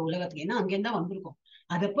 பகவானோட உலகத்துக்கு. ஏன்னா அங்கேருந்தான் வந்திருக்கோம்.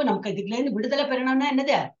 அதப்போ நமக்கு இதுல இருந்து விடுதலை பெறணும்னா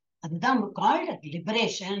என்னது, அதுதான் கால்டு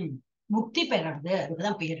லிபரேஷன், முக்தி பெறது,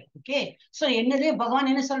 அதுக்குதான் பேரு. ஓகே, சோ என்னது பகவான்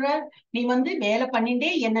என்ன சொல்றார், நீ வேலை பண்ணிட்டே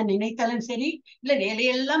என்ன நினைத்தாலும் சரி, இல்ல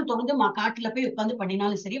வேலையெல்லாம் தொடர்ந்து காட்டுல போய் உட்காந்து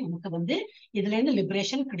பண்ணினாலும் சரி, உனக்கு இதுல இருந்து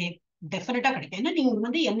லிபரேஷன் கிடையாது, டெஃபினட்டா கிடைக்கும். ஏன்னா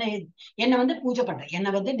நீங்க என்ன பூஜை பண்ற,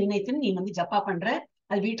 என்ன நினைத்து நீ ஜப்பா பண்ற,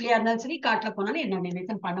 அது வீட்லயா இருந்தாலும் சரி காட்டுல போனாலும் என்ன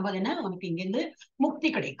நினைத்து பண்ணும்போது என்ன உனக்கு இங்க இருந்து முக்தி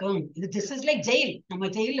கிடைக்கும். This is like jail. நம்ம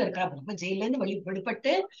ஜெயில இருக்கிறப்ப ஜெயில இருந்து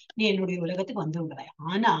வெளிப்பட்டு நீ என்னுடைய உலகத்துக்கு வந்து விடுவாய்.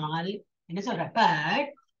 ஆனால் என்ன சொல்ற,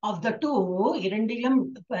 பட் of the two,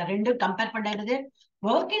 ரெண்டு கம்பேர் பண்ணது,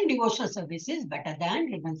 work in devotional service is better than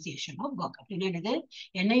renunciation of work. அப்படின்னு என்னது,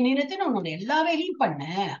 என்னை நினைத்து உன்னோட எல்லா வேலையும் பண்ண,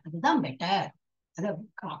 அதுதான் பெட்டர். அது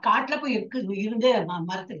காட்டுல போய் இருந்து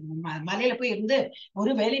மலையில போய் இருந்து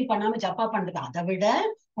ஒரு வேலையும் பண்ணாம ஜப்பா பண்றது, அதை விட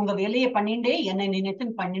உங்க வேலையை பண்ணிண்டே என்னை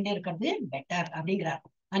நினைத்து பண்ணிட்டே இருக்கிறது பெட்டர் அப்படிங்கிறார்.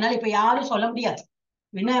 அதனால இப்ப யாரும் சொல்ல முடியாது,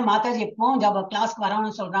 என்ன மாதாஜி எப்பவும் கிளாஸ்க்கு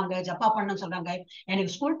வரணும்னு சொல்றாங்க, ஜப்பா பண்ண சொல்றாங்க,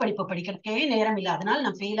 எனக்கு ஸ்கூல் படிப்பை படிக்கிறதுக்கே நேரம் இல்லை, அதனால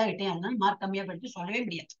நான் ஃபெயில் ஆகிட்டேன், அதனால மார்க் கம்மியா படிச்சு சொல்லவே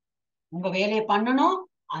முடியாது. உங்க வேலையை பண்ணணும்,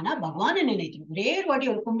 ஆனா பகவானை நினைக்கணும். ஒரே வாட்டி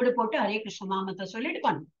ஒரு கும்பிடு போட்டு ஹரே கிருஷ்ண மாமத்தை சொல்லிட்டு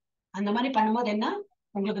பண்ணணும். அந்த மாதிரி பண்ணும்போது என்ன,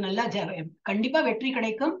 உங்களுக்கு நல்லா கண்டிப்பா வெற்றி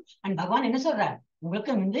கிடைக்கும். அண்ட் பகவான் என்ன சொல்றாரு,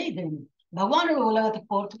 உங்களுக்கு இது பகவானோட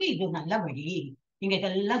உலகத்துக்கு போறதுக்கு இது நல்ல வழி. நீங்க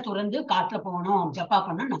இதெல்லாம் துறந்து காட்டுல போகணும், ஜப்பா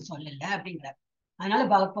பண்ணணும் நான் சொல்லல அப்படிங்கிறார். அதனால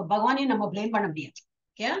பகவானையும் நம்ம பிளேம் பண்ண முடியாது.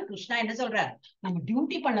 கிருஷ்ணா என்ன சொல்றாரு, நம்ம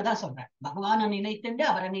டியூட்டி பண்ணதான் சொல்றாரு. பகவானை நினைத்துண்டு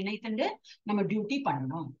அவரை நினைத்துண்டு நம்ம டியூட்டி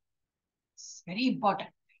பண்ணணும். Very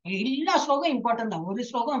important. எல்லா ஸ்லோகம் இம்பார்ட்டன்ட் தான். ஒரு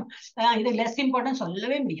ஸ்லோகம் இது லெஸ் இம்பார்ட்டன்ட்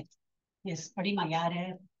சொல்லவே முடியாது. எஸ் படிமா யாரு?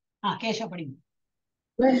 கேஷவ் படிமா.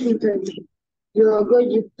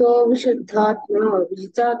 योगयुक्तो विशुद्धात्मा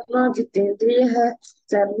विजितात्मा जितेन्द्रियः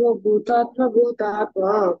सर्वभूतात्मा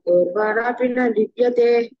भूतात्मा पूर्वाणापि न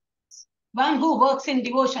लिप्यते. One who works in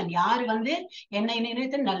devotion. யாரு என்னை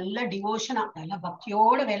நினைத்து நல்ல டிவோஷனா நல்ல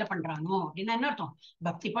பக்தியோட வேலை பண்றானோ அப்படின்னா என்ன அர்த்தம்?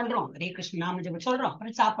 பக்தி பண்றோம், ஹரே கிருஷ்ண நாம ஜெபம் சொல்றோம்,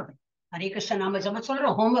 அப்புறம் சாப்பிடுறோம், ஹரே கிருஷ்ண நாம ஜெபம்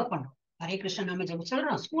சொல்றோம், ஹோம்ஒர்க் பண்றோம், ஹரே கிருஷ்ண நாம ஜெபம்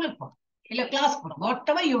சொல்றோம், ஸ்கூலுக்கு போறோம், இல்ல கிளாஸ் போறோம், what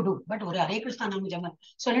ever you two. But ஒரு ஹரே கிருஷ்ணா நாம ஜெபம்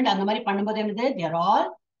சொல்லிட்டு அந்த மாதிரி பண்ணும்போது என்னது, தேர் ஆல்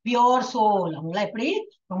பியோர் சோல். அவங்களா எப்படி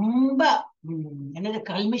ரொம்ப என்னது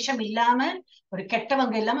கல்மிஷம் இல்லாம ஒரு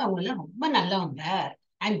கெட்டவங்க இல்லாம அவங்க எல்லாம் ரொம்ப நல்லவங்க.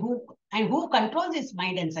 And who controls his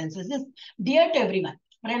mind and senses is dear to everyone.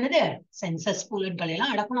 அப்புறம் என்னது, சென்சஸ் புலன்கள்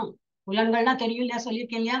எல்லாம் அடக்கணும். புலன்கள்லாம் தெரியும் இல்லையா,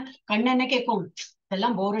 சொல்லியிருக்கேன் இல்லையா. கண்ணு என்ன கேட்கும்,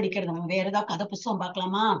 இதெல்லாம் போர் அடிக்கிறது, நம்ம வேற ஏதாவது கதை புஸ்தகம்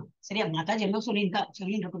பார்க்கலாமா, சரியா மாதாஜி என்ன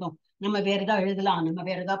சொல்லிட்டு இருக்கட்டும், நம்ம வேற ஏதாவது எழுதலாம், நம்ம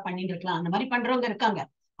வேற ஏதாவது பண்ணிட்டு இருக்கலாம். அந்த மாதிரி பண்றவங்க இருக்காங்க.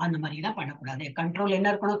 அந்த மாதிரி எல்லாம் பண்ணக்கூடாது. கண்ட்ரோல் என்ன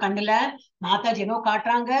இருக்கணும், கண்ணுல மாதாஜி என்ன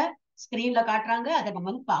காட்டுறாங்க, ஸ்கிரீன்ல காட்டுறாங்க, அதை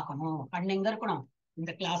நம்ம பார்க்கணும். கண்ணு எங்க இருக்கணும்,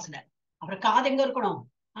 இந்த கிளாஸ்ல. அப்புறம் காது எங்க இருக்கணும்,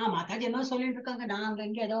 மாதாஜி என்ன சொல்லிட்டு இருக்காங்க, நாங்க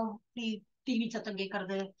இங்க ஏதோ டிவி சத்தம்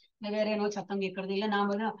கேட்கறது, இல்ல வேற ஏதோ சத்தம் கேட்கறது, இல்ல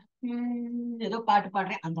நாம ஏதோ பாட்டு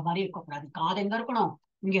பாடுறேன், அந்த மாதிரி இருக்கக்கூடாது. காது எங்க இருக்கணும்,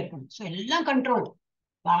 இங்க இருக்கணும். சோ எல்லாம் கண்ட்ரோல்.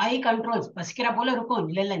 வாய் கண்ட்ரோல், பசிக்கிற போல இருக்கும்,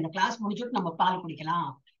 இல்ல இல்ல இந்த கிளாஸ் முடிச்சுட்டு நம்ம பால் குடிக்கலாம்,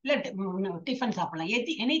 இல்ல டிஃபன் சாப்பிடலாம்,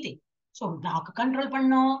 எனிதிங். சோ நாக்கு கண்ட்ரோல்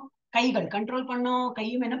பண்ணோம், கைகள் கண்ட்ரோல் பண்ணோம்,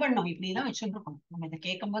 கையும் என்ன பண்ணோம், இப்படிதான் வச்சுட்டு இருக்கோம். நம்ம இதை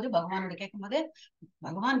கேட்கும்போது, பகவானோட கேட்கும்போது,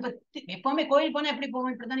 பகவான் பத்தி எப்பவுமே கோயில் போனா எப்படி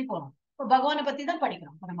போவோம், இப்படித்தானே போறோம். பகவானை பத்தி தான்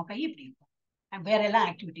படிக்கிறோம். நம்ம கை இப்படி இருக்கும், வேற எல்லாம்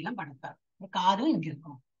ஆக்டிவிட்டி எல்லாம் பண்ணக்கூடாது. காதும் இங்க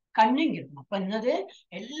இருக்கும், கண்ணு இங்க இருக்கும். அப்ப என்னது,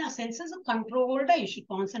 எல்லா சென்சஸும் கண்ட்ரோல்டா யூ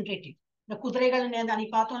ஷுட் கான்சென்ட்ரேட். இந்த குதிரைகள்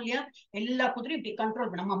அன்னைக்கு பார்த்தோம் இல்லையா, எல்லா குதிரையும் இப்படி கண்ட்ரோல்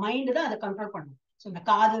பண்ண, நம்ம மைண்டு தான் அதை கண்ட்ரோல் பண்ணணும். ஸோ இந்த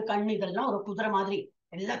காது கண்ணு இதெல்லாம் ஒரு குதிரை மாதிரி,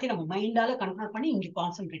 எல்லாத்தையும் நம்ம மைண்டால கண்ட்ரோல் பண்ணி இங்க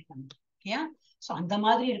கான்சென்ட்ரேட் பண்ணணும். ஓகே, ஸோ அந்த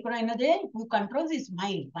மாதிரி இருக்கணும். என்னது, who controls is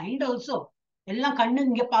mind. Mind also எல்லாம் கண்ணு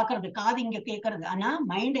இங்க பாக்குறது, காது இங்க கேட்கறது, ஆனா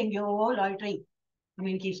மைண்ட் எங்கேயோ லாய்ட்ரிங்.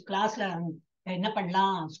 இன்னைக்கு கிளாஸ்ல என்ன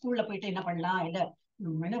பண்ணலாம், ஸ்கூல்ல போயிட்டு என்ன பண்ணலாம், இல்ல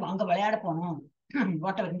அங்க விளையாட போகணும்,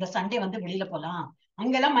 வாட்டவர் இந்த சண்டே வெளியில போலாம்,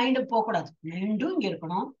 அங்கெல்லாம் மைண்டு போக கூடாது. மைண்டும் இங்க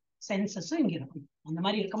இருக்கணும், சென்சஸும் இங்க இருக்கணும். அந்த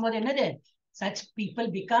மாதிரி இருக்கும்போது என்னது, such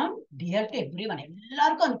people become dear to everyone.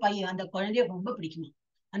 எல்லாருக்கும் அந்த பையன் அந்த குழந்தைய ரொம்ப பிடிக்குமா.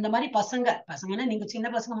 அந்த மாதிரி பசங்கன்னா நீங்க சின்ன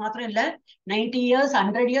பசங்க மாத்திரம் இல்ல, 90 இயர்ஸ்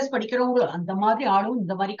 100 இயர்ஸ் படிக்கிறவங்களும் அந்த மாதிரி ஆளும்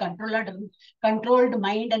இந்த மாதிரி controlled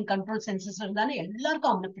mind and control census இருந்தாலும்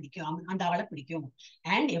எல்லாருக்கும் அவனை பிடிக்கும், அந்த ஆளை பிடிக்கும்.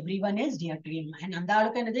 And every one is dear to him. And அந்த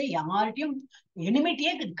ஆளுக்கு என்னது, யார்கிட்டயும்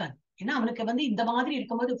எனிமிட்டியே இருக்காது. ஏன்னா அவனுக்கு இந்த மாதிரி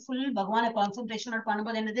இருக்கும்போது ஃபுல் பகவானை கான்சென்ட்ரேஷன்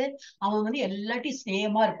பண்ணும்போது என்னது, அவன் எல்லாத்தையும்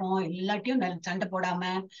சேமா இருக்கும், எல்லாத்தையும் சண்டை போடாம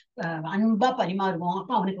அன்பா பரிமாறுவோம்.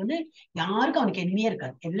 அப்ப அவனுக்கு யாருக்கும் அவனுக்கு எனிமையே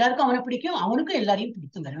இருக்காது, எல்லாருக்கும் அவனை பிடிக்கும், அவனுக்கும் எல்லாரையும்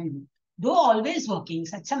பிடித்து வரும். தோ always working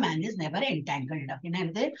such a man is never என்டாங்கிள்ட். அப்படின்னா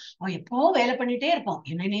அவன் எப்பவும் வேலை பண்ணிட்டே இருப்பான்.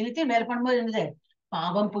 என்ன நினைத்து வேலை பண்ணும்போது என்னது,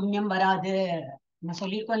 பாவம் புண்ணியம் வராது. நம்ம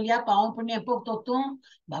சொல்லியிருக்கோம் இல்லையா, பாவம் புண்ணியம் எப்போ தொத்தும்,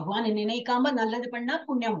 பகவானை நினைக்காம நல்லது பண்ணா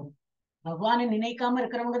புண்ணியம் வரும். பகவானை நினைக்காம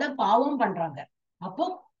இருக்கிறவங்க தான் பாவம் பண்றாங்க, அப்போ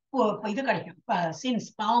இது கிடைக்கும், சின்ஸ்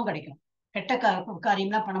பாவம் கிடைக்கும். கெட்ட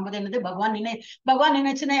காரியம்லாம் பண்ணும்போது என்னது, பகவான்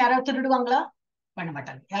நினைச்சுன்னா யாராவது திருடுவாங்களா, பண்ண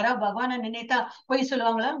மாட்டாங்க. யாராவது பகவானை நினைத்தா பொய்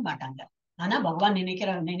சொல்லுவாங்களா, மாட்டாங்க. ஆனா பகவான்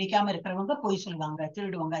நினைக்காம இருக்கிறவங்க பொய் சொல்லுவாங்க,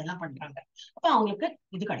 திருடுவாங்க, எல்லாம் பண்றாங்க. அப்ப அவங்களுக்கு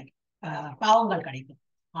இது கிடைக்கும், பாவங்கள் கிடைக்கும்.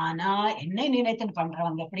 ஆனா என்னை நினைத்துன்னு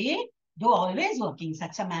பண்றவங்க அப்படியே தோ always working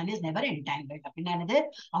such a man is never என்டாங்கிள்ட். அப்படின்னா என்னது,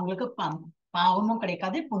 அவங்களுக்கு பாவமும்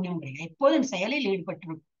கிடைக்காது, புண்ணியமும் கிடைக்காது. எப்போதும் செயலில்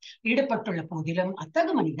ஈடுபட்டுள்ள போதிலும்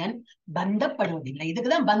அத்தகு மனிதன் பந்தப்படுவதில்லை.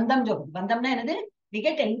 இதுக்குதான் பந்தம் சொல்றது. பந்தம்னா என்னது, we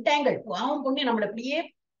get entangled. பாவம் புண்ணியம் நம்மள அப்படியே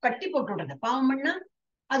கட்டி போட்டுடுறது. பாவம் பண்ணா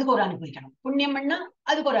அதுக்கு ஒரு அனுபவிக்கணும், புண்ணியம் பண்ணா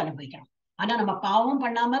அதுக்கு ஒரு அனுபவிக்கணும். ஆனா நம்ம பாவம்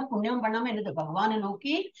பண்ணாம புண்ணியம் பண்ணாம என்னது, பகவானை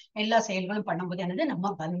நோக்கி எல்லா செயல்களும் பண்ணும்போது என்னது,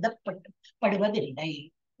 நம்ம பந்தப்படுவதில்லை.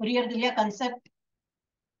 புரியறது இல்லையா கான்செப்ட்?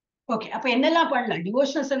 ஓகே, அப்ப என்னெல்லாம் பண்ணலாம்,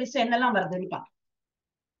 டிவோஷனல் சர்வீஸ் என்னெல்லாம் வருதுன்னு பார்க்கலாம்.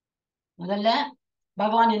 முதல்ல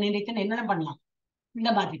பகவானை நினைத்து என்னென்ன பண்ணலாம், இந்த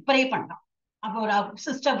மாதிரி ப்ரே பண்ணலாம். அப்போ ஒரு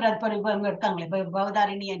சிஸ்டர் பிரதர் இவங்க இருக்காங்களே,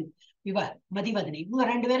 பவதாரிணியன் மதிவதனி, இவங்க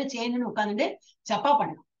 2 பேரும் சேர்ந்து உட்காந்துட்டு ஜப்பா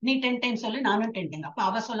பண்ணலாம். நீ 10 டைம் சொல்லு, நானும் 10 டைம். அப்ப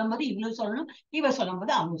அவ சொல்லும் போது இவ்வளவு சொல்லணும், இவ சொல்லும்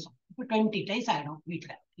போது அவங்க சொல்லணும். இப்போ 20 டைம்ஸ் ஆயிடும்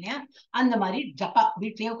வீட்டுல இல்லையா. அந்த மாதிரி ஜப்பா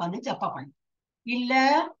வீட்லயே உட்காந்து ஜப்பா பண்ணணும். இல்ல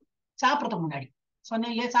சாப்பிடறதுக்கு முன்னாடி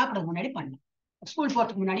சொன்னேன் இல்லையா, சாப்பிடறதுக்கு முன்னாடி பண்ணணும். ஸ்கூல்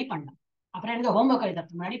போறதுக்கு முன்னாடி பண்ணலாம். அப்புறம் எனக்கு ஹோம்ஒர்க்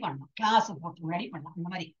எழுதுறதுக்கு முன்னாடி பண்ணலாம், கிளாஸ் போறதுக்கு முன்னாடி பண்ணலாம். இந்த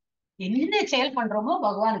மாதிரி என்ன செயல் பண்றோமோ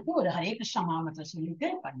பகவானுக்கு ஒரு ஹரே கிருஷ்ணா நாமத்தை சொல்லிட்டு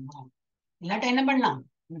பண்ணணும். இல்லாட்ட என்ன பண்ணலாம்,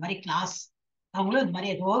 இந்த மாதிரி கிளாஸ் அவங்களும் இந்த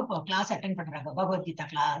மாதிரி ஏதோ கிளாஸ் அட்டென்ட் பண்றாங்க, Bhagavad Gita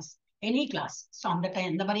class, any class. So அந்த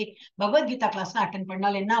டைம் இந்த மாதிரி பகவத்கீதா கிளாஸ்லாம் அட்டென்ட்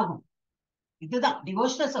பண்ணால் என்ன ஆகும், இதுதான்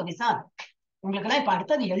டிவோஷனல் சர்வீஸா. உங்களுக்கு எல்லாம் இப்ப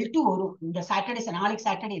அடுத்தது L2 வரும் இந்த சாட்டர்டே, நாளைக்கு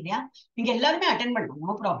சாட்டர்டே இல்லையா, நீங்க எல்லாருமே அட்டென்ட் பண்ணலாம்,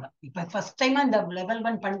 நோ ப்ராப்ளம். இப்ப ஃபர்ஸ்ட் டைமா இந்த லெவல்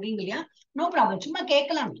 1 பண்றீங்க இல்லையா, நோ ப்ராப்ளம், சும்மா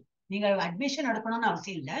கேட்கலாம். நீங்க அட்மிஷன் எடுக்கணும்னு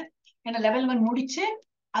அவசியம் இல்லை. ஏன்னா லெவல் 1 முடிச்சு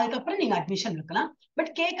அதுக்கப்புறம் நீங்க அட்மிஷன் எடுக்கலாம்.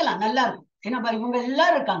 பட் கேட்கலாம், நல்லா இருக்கும். ஏன்னா இவங்க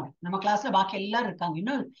எல்லாரும் இருக்காங்க நம்ம கிளாஸ்ல, பாக்கி எல்லாரும் இருக்காங்க,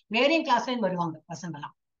 இன்னும் வேறையும் கிளாஸ்ல வருவாங்க பசங்க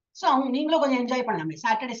எல்லாம். ஸோ அவங்க நீங்களும் கொஞ்சம் என்ஜாய் பண்ணலாமே,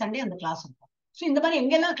 சாட்டர்டே சண்டே அந்த கிளாஸ் இருக்கும். ஸோ இந்த மாதிரி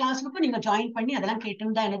எங்கெல்லாம் கிளாஸ் இருக்கும் நீங்க ஜாயின் பண்ணி அதெல்லாம்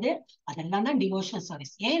கேட்டுருந்தா என்னது, அதெல்லாம் தான் டிவோஷனல்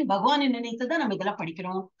சர்வீஸ். ஏன் பகவானை நினைத்துதான் நம்ம இதெல்லாம்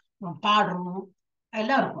படிக்கிறோம், பாடுறோம்,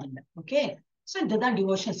 எல்லாம் இருக்கும் இல்ல. ஓகே, ஸோ இதுதான்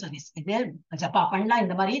டிவோஷனல் சர்வீஸ். இது ஜப்பா பண்ணலாம்.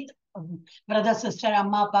 இந்த மாதிரி பிரதர் சிஸ்டர்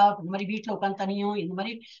அம்மா அப்பா இந்த மாதிரி வீட்டுல உட்காந்து தனியும் இந்த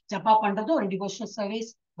மாதிரி ஜப்பா பண்றதும் ஒரு டிவோஷனல்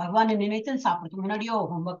சர்வீஸ். பகவானை நினைத்து சாப்பிடறதுக்கு முன்னாடியோ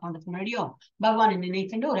ஹோம்ஒர்க் பண்றதுக்கு முன்னாடியோ பகவானை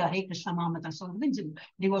நினைத்துட்டு ஒரு ஹரே கிருஷ்ண நாமத்தை சொல்றது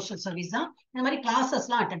டிவோஷனல் சர்வீஸ் தான். இந்த மாதிரி கிளாஸஸ்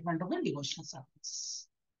எல்லாம் அட்டென்ட் பண்றது டிவோஷனல் சர்வீஸ்.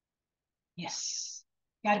 எஸ்,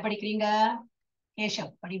 யார் படிக்கிறீங்க?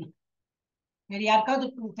 கேஷவ் படிக்கணும். வேற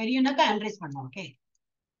யாருக்காவது தெரியும்னாக்கா ஹேண்ட் பண்ணும். ஓகே,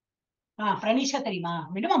 பிரனிஷா தெரியுமா?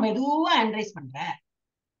 விடுமா, மெதுவா ஹேண்ட் பண்ற,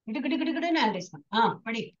 கிடு கிடு கிடு கிடுன்னு ஹேண்ட் பண்ண.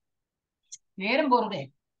 படி, நேரம் போறதே.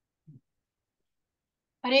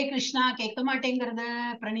 ஹரே கிருஷ்ணா கேட்க மாட்டேங்கிறது.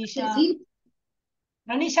 பிரனிஷா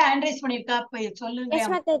பிரனிஷா ஹேண்ட் பண்ணிருக்கா, சொல்லுங்க. Yes,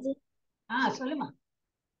 Mataji. சொல்லுமா.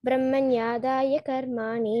 ब्रह्मण्यादाय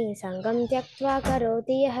कर्माणि सङ्गं त्यक्त्वा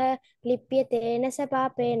करोति यः लिप्यतेन स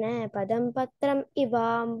पापेन पदं पत्रम्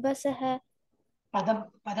इवाम्बसः. பதம்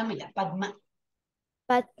பதம் இல்ல, பத்ம.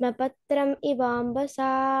 पद्मपत्रम्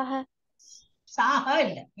इवाम्बसाः. சாக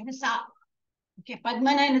இல்ல, இது சா. ஓகே,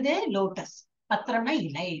 பத்மனா என்னது, லோட்டஸ். பத்திரம்னா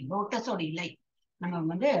இலை, லோட்டஸோட இலை. நம்ம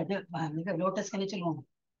வந்து இது லோட்டஸ் என்ன சொல்லுவோம்,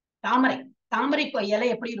 தாமரை. தாமரை இலை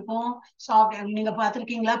எப்படி இருக்கும், சாஃப்ட். நீங்க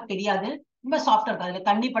பாத்திருக்கீங்களா தெரியாது, ரொம்ப சாஃப்டா இருக்கும். அதுல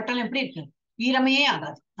தண்ணி பட்டாலும் எப்படி இருக்கு, ஈரமே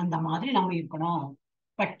ஆகாது. அந்த மாதிரி நம்ம இருக்கணும்.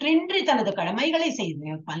 பற்றின்றி தனது கடமைகளை செய்து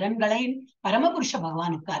பலன்களை பரமபுருஷ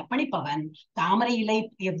பகவானுக்கு அர்ப்பணிப்பவன் தாமரை இலை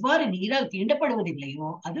எவ்வாறு நீரால் தீண்டப்படுவதில்லையோ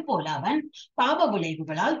அது போல அவன் பாப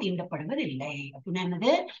விளைவுகளால் தீண்டப்படுவதில்லை. அப்படின்னு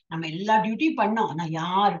என்னது, நம்ம எல்லா டியூட்டியும் பண்ணோம், ஆனா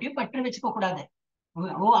யார்கிட்டயும் பற்று வச்சுக்க கூடாது.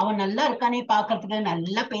 அவன் நல்லா இருக்கானே பாக்குறதுக்கு,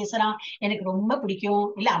 நல்லா பேசுறான், எனக்கு ரொம்ப பிடிக்கும்,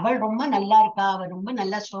 இல்ல அவள் ரொம்ப நல்லா இருக்கா, அவள் ரொம்ப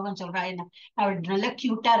நல்லா ஸ்லோகம் சொல்றா, என்ன அவள் நல்லா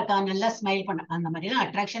கியூட்டா இருக்கா, நல்லா ஸ்மைல் பண்ண, அந்த மாதிரி எல்லாம்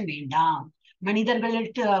அட்ராக்ஷன் வேண்டாம்.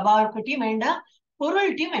 மனிதர்கள்ட்ட அவள்கிட்டயும் வேண்டாம்,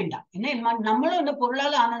 பொருள்கிட்டயும் வேண்டாம். என்ன நம்மளும் இந்த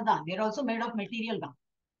பொருளால ஆனதுதான், were also made of material தான்.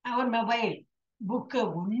 ஒரு மொபைல், புக்கு,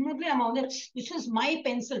 ஒண்ணுக்கு நம்ம வந்து this is my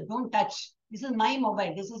pencil, don't touch, this is my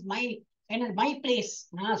mobile, this is my my place.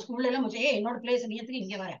 நான் ஸ்கூல்ல எல்லாம் என்னோட பிளேஸ் நீ எதுக்கு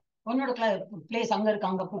இங்க வர, உன்னோட பிளேஸ் அங்க இருக்கு,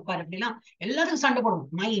 அங்க உட்காரு, அப்படிலாம் எல்லாத்துக்கும் சண்டை போடுவோம்.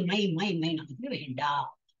 மை மை மை மை, நமக்கு வேண்டாம்.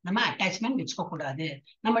 நம்ம அட்டாச்மெண்ட் வச்சுக்க கூடாது.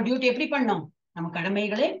 நம்ம டியூட்டி எப்படி பண்ணோம், நம்ம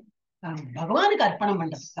கடமைகளை பகவானுக்கு அர்ப்பணம்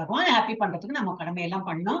பண்றது, பகவானை ஹாப்பி பண்றதுக்கு நம்ம கடமையெல்லாம்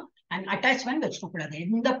பண்ணோம். அண்ட் அட்டாச்மெண்ட் வச்சுக்க கூடாது,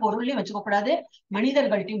 எந்த பொருளையும் வச்சுக்க கூடாது,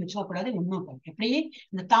 மனிதர்கள்ட்டையும் வச்சுக்க கூடாது. இன்னும் எப்படி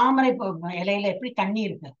இந்த தாமரை இலையில எப்படி தண்ணி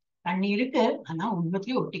இருக்கு, தண்ணி இருக்கு ஆனா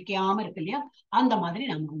உண்மையிலயும் ஒட்டிக்காம இருக்கு இல்லையா, அந்த மாதிரி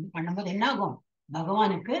நம்ம வந்து பண்ணும்போது என்ன ஆகும்,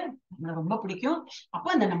 பகவானுக்கு நம்மள ரொம்ப பிடிக்கும். அப்ப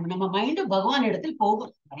அந்த நம்ம மைண்டு பகவான் இடத்தில்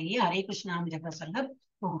போகும், நிறைய ஹரே கிருஷ்ணா ஜப சொல்ல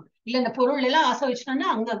போகும். இல்ல இந்த பொருள் எல்லாம் ஆசை வச்சுட்டோம்னா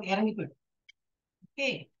அங்க இறங்கி போயிடும். Okay,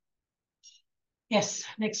 S.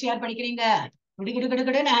 நெக்ஸ்ட் யார் படிக்கிறீங்க? கிடு கிடு கிடு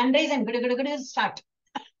கிடுன்னு ஹேண்ட் ரைஸ் அண்ட் கிடு கிடு கிடு ஸ்டார்ட்.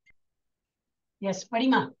 எஸ்,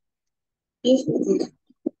 படிமா.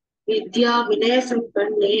 विद्या विनय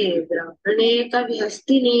संपन्ने ब्राह्मणे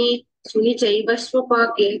कविहस्तिनि सुनि चैव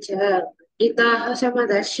स्वपाके च पंडिताः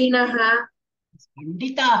समदर्शिनः.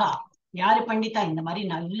 பண்டிதாக, யாரு பண்டிதா, இந்த மாதிரி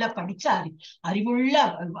நல்லா படிச்ச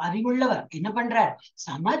அறிவுள்ளவர் என்ன பண்றார்,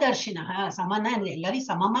 சமதர்ஷினக. சமன்னா எல்லாரையும்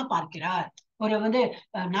சமமா பார்க்கிறார். ஒரு வந்து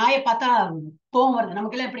நாயை பார்த்தா கோவம் வருது,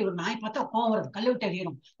 நமக்கு எல்லாம் எப்படி, ஒரு நாயை பார்த்தா கோவம் வருது, கல்லு விட்டு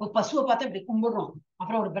எறியணும். ஒரு பசுவை பார்த்தா இப்படி கும்பிடுறோம்,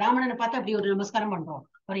 அப்புறம் ஒரு பிராமணனை பார்த்தா அப்படி ஒரு நமஸ்காரம் பண்றோம்,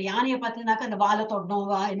 ஒரு யானையை பார்த்ததுனாக்கா அந்த வாழை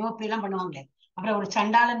தொடணும், இன்னும் இப்படி எல்லாம் பண்ணுவாங்களே. அப்புறம் ஒரு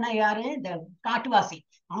சண்டாளன்னா யாரு, இந்த காட்டுவாசி,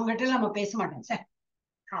 அவங்க கிட்ட எல்லாம் நம்ம பேச மாட்டோம், சார்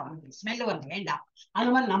ஸ்மெல் வருது வேண்டாம், அந்த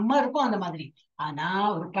மாதிரி நம்ம இருக்கோம் அந்த மாதிரி. ஆனா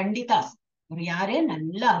ஒரு பண்டிதாஸ், ஒரு யாரு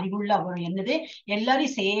நல்ல அறிவுள்ள, அவர் என்னது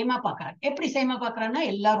எல்லாரையும் சேமா பாக்குறாரு. எப்படி சேமா பாக்குறாருன்னா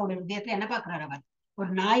எல்லாரோட விதயத்துல என்ன பாக்குறாரு, அவர்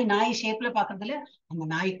ஒரு நாய் ஷேப்ல பாக்குறதுல அந்த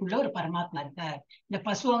நாய்க்குள்ள ஒரு பரமாத்மா இருக்கார். இந்த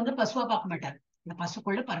பசுவை வந்து பசுவா பார்க்க மாட்டாரு, இந்த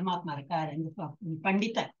பசுக்குள்ள பரமாத்மா இருக்காரு. இந்த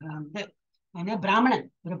பண்டித வந்து பிராமணன்,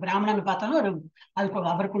 ஒரு பிராமணன் பார்த்தாலும் ஒரு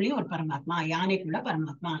அதுக்கு அவருக்குள்ளேயும் ஒரு பரமாத்மா, யானைக்குள்ள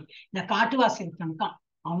பரமாத்மா. இந்த காட்டுவாசி இருக்கான்,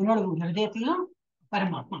 அவனோட ஹிருதயத்திலும்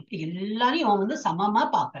பரமாத்மா. அப்படி எல்லாரையும் அவன் வந்து சமமா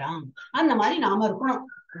பாக்குறான். அந்த மாதிரி நாம இருக்கணும்.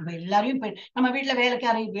 நம்ம எல்லாரையும் நம்ம வீட்டுல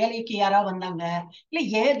வேலைக்கு யாராவது வந்தாங்க, இல்ல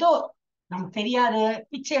ஏதோ நமக்கு தெரியாது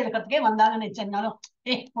பிச்சை எடுக்கிறதுக்கே வந்தாங்கன்னு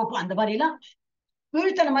வச்சிருந்தாலும் அந்த மாதிரி எல்லாம்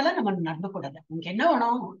கீழ்த்தனமெல்லாம் நம்ம நடந்து கூடாது. உங்களுக்கு என்ன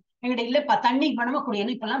வேணும், எங்கிட்ட இல்லப்பா தண்ணி வேணுமா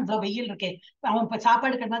குடியணும், இப்பெல்லாம் இவ்வளவு வெயில் இருக்கே, அவன் இப்ப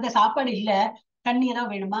சாப்பாடு கேட்கறது சாப்பாடு இல்ல தண்ணி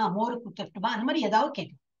ஏதாவது வேணுமா, மோரு குத்துட்டுமா, அந்த மாதிரி ஏதாவது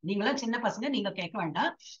கேட்கணும். நீங்களாம் சின்ன பசங்க, நீங்க கேட்க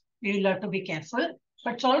வேண்டாம். To be careful.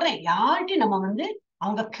 பட் சொல்றேன், யார்கிட்டையும் நம்ம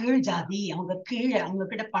அவங்க கீழ் ஜாதி, அவங்க கீழே, அவங்க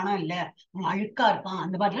கிட்ட பணம் இல்ல, அவங்க அழுக்கா இருப்பான்,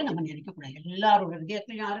 அந்த மாதிரிலாம் நம்ம நினைக்க கூடாது. எல்லாரோட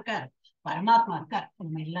விதயத்திலும் யார் இருக்கார்? பரமாத்மா இருக்கார்.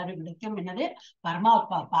 நம்ம எல்லாரும் விதத்தையும் என்னது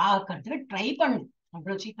பரமாத்மா பார்க்கறதுக்கு ட்ரை பண்ணணும்.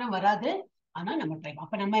 அவ்வளவு சீக்கிரம் வராது, ஆனா நம்ம ட்ரை.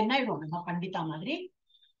 அப்ப நம்ம என்ன ஆயிடுவோம், நம்ம பண்டிதா மாதிரி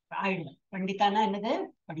ஆயிடுவோம். பண்டிதானா என்னது?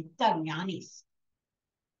 படித்தா ஞானிஸ்.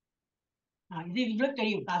 இது இவ்வளவு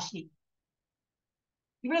தெரியும். காஷ்மி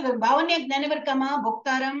இவ்வளவு பாவன்யாக்கு நினைவு இருக்காமா?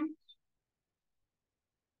 போக்தாரம்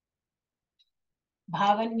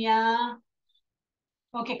பாவன்யா.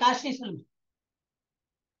 ஓகே, காஷ்மி சொல்லுங்க.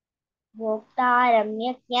 भोक्तारं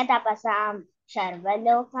यज्ञतपसां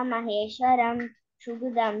सर्वलोकमहेश्वरं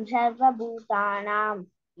सुहृदं सर्वभूतानां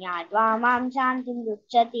ज्ञात्वा मां शान्तिं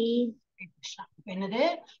रुच्छति. என்னது?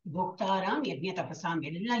 போக்தாராம் யஜ்ஞ தபசாம்.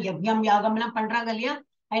 எல்லாம் யஜ்ஞம் யாகம் எல்லாம் பண்றாங்க இல்லையா?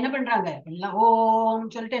 என்ன பண்றாங்க எல்லாம்? ஓம்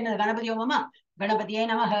சொல்லிட்டு என்ன கணபதி ஹோமமா, கணபதியே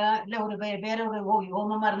நமக, இல்ல ஒரு வேற ஒரு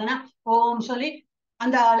ஹோமமா இருந்ததுன்னா ஓம் சொல்லி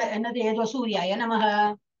அந்த ஆளு என்னது ஏதோ சூர்யாய நமக,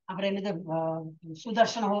 அப்புறம் என்னது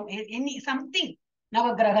சுதர்சன ஹோமம், எனி சம்திங்,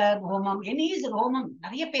 நவகிரக ஹோமம், எனி ஹோமம்,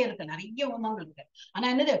 நிறைய பேர் இருக்கு, நிறைய ஹோமங்கள் இருக்கு. ஆனா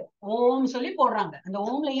என்னது ஓம் சொல்லி போடுறாங்க. அந்த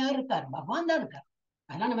ஓம்ல யார் இருக்காரு? பகவான் தான் இருக்காரு.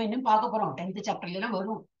 அதெல்லாம் நம்ம இன்னும் பார்க்க போறோம், 10th சாப்டர்ல எல்லாம்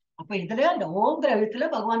வரும். அப்ப இதுல அந்த ஓங்கிற எழுத்துல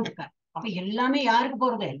பகவான் இருக்கார். அப்ப எல்லாமே யாருக்கு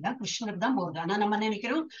போறது? எல்லாம் கிருஷ்ணனுக்கு தான் போறது. ஆனா நம்ம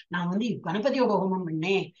நினைக்கிறோம் நான் கணபதியோட ஹோமம்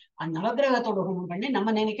பண்ணேன், அந்த நவகிரகத்தோட ஹோமம் பண்ணேன்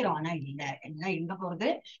நம்ம நினைக்கிறோம். ஆனா இல்ல, எல்லாம் எங்க போறது?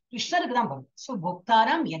 கிருஷ்ணருக்கு தான் போறது. சோ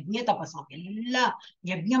போக்தாராம் யஜ்ஞ தபசாம், எல்லா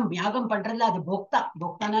யஜ்ஞம் யாகம் பண்றதுல அது போக்தா.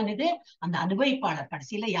 போக்தானா இது அந்த அனுபவிப்பாளர்.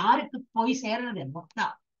 கடைசியில யாருக்கு போய் சேர்றது? போக்தா.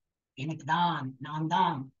 எனக்கு தான், நான்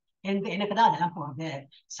தான், எனக்கு தான் அதெல்லாம் போறது.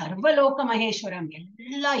 சர்வலோக மகேஸ்வரம்,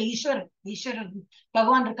 எல்லா ஈஸ்வரர்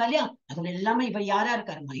பகவான் இருக்கா இல்லையா, அதுல எல்லாமே இவர் யாரா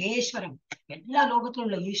இருக்காரு? மகேஸ்வரம். எல்லா லோகத்துல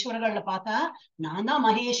உள்ள ஈஸ்வரர்கள்ல பார்த்தா நான் தான்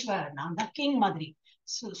மகேஸ்வர், நான் தான் கிங் மாதிரி.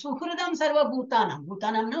 சுகிருதம் சர்வபூதானம்.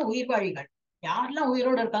 பூதானம்னா உயிர்வாழிகள். யாரெல்லாம்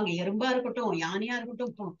உயிரோட இருக்காங்க, எறும்பா இருக்கட்டும், யானையா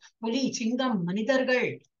இருக்கட்டும், புலி, சிங்கம், மனிதர்கள்,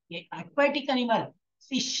 aquatic animal,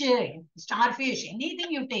 fish, star fish,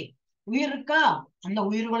 anything you take, உயிர் இருக்கா, அந்த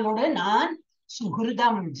உயிர்களோடு நான்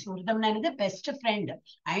சுகிருதம் என்னது? Best friend.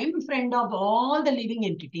 I am friend of all the living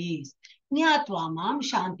entities. ஞாத்வா மாம்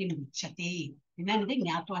சாந்தி முச்சதி. என்னது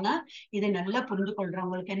ஞாத்வானா? இதை நல்லா புரிந்து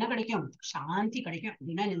கொள்றவங்களுக்கு என்ன கிடைக்கும்? சாந்தி கிடைக்கும்.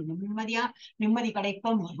 அப்படின்னா நிம்மதி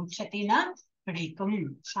கிடைக்கும். முச்சத்தினா கிடைக்கும்,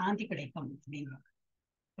 சாந்தி கிடைக்கும் அப்படிங்கிற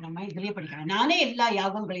நம்ம இதுலயே படிக்கலாம். நானே எல்லா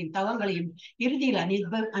யாகங்களையும் தவங்களையும் இறுதியில்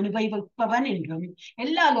அனுபவிப்பவன் என்றும்,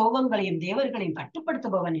 எல்லா லோகங்களையும் தேவர்களையும்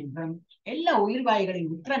கட்டுப்படுத்துபவன் என்றும், எல்லா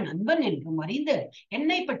உயிர்வாய்களையும் உற்ற நண்பன் என்றும் அறிந்து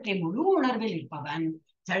என்னை பற்றி முழு உணர்வில் இருப்பவன்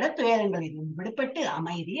ஜடத்துயரங்களிலும் விடுபட்டு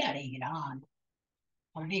அமைதி அடைகிறான்.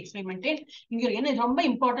 Already experimented. இங்க என்ன ரொம்ப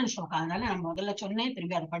இம்பார்ட்டன்ட் ஸ்லோகம், அதனால நான் முதல்ல சொன்னேன்,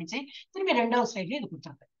 திரும்பி அதை படிச்சேன், திரும்பி 2வது ஸ்லைட்ல இது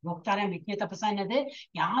கொடுத்துருக்கேன். போக்தாரம் யஜ்ஞ தபசா என்னது?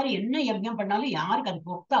 யாரு என்ன யஜ்ஞம் பண்ணாலும் யாருக்கு அது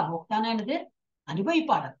போக்தானா என்னது?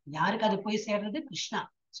 அனுபவிப்பாளர். யாருக்கு அது போய் சேர்றது? கிருஷ்ணா.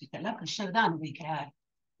 இதெல்லாம் கிருஷ்ணர் தான் அனுபவிக்கிறார்.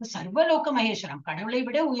 சர்வலோக மகேஸ்வரம், கடவுளை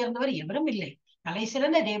விட உயர்ந்தவர் எவரும் இல்லை, தலை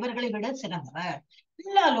சிறந்த தேவர்களை விட சிறந்தவர்,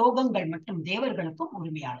 எல்லா லோகங்கள் மற்றும் தேவர்களுக்கும்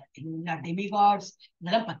உரிமையாளர், எல்லா டெமிகாட்ஸ்.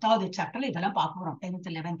 இதெல்லாம் 10வது சாப்டர்ல இதெல்லாம் பார்க்க போறோம்,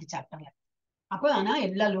 10th 11th சாப்டர்ல. அப்ப ஆனா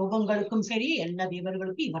எல்லா லோகங்களுக்கும் சரி, எல்லா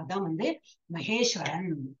தேவர்களுக்கும் இவர் தான்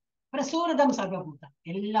மகேஸ்வரன். பிரசூரதம் சர்வபூதம்,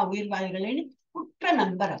 எல்லா உயிர்வாய்களின் உற்ற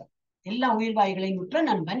நண்பர், எல்லா உயிர்வாய்களின் உற்ற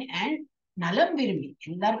நண்பன். அண்ட் நலம் விரும்பி,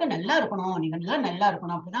 எல்லாருக்கும் நல்லா இருக்கணும், நீங்க நல்லா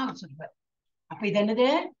இருக்கணும் அப்படிதான் அவர் சொல்றார். அப்ப இது என்னது?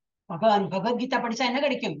 பகவத்கீதா படிச்சா என்ன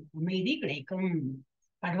கிடைக்கும்? அமைதி கிடைக்கும்.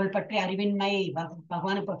 கடவுள் பற்றி அறிவின்மை,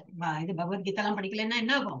 பகவான இது பகவத்கீதா எல்லாம் படிக்கலன்னா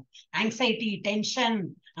என்ன ஆகும்? ஆங்ஸைட்டி, டென்ஷன்,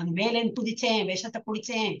 அந்த மேலே குதிச்சேன், விஷத்தை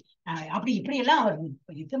குடிச்சேன், அப்படி இப்படி எல்லாம் அவர்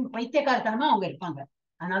பைத்தியக்காரத்தனமா அவங்க இருப்பாங்க.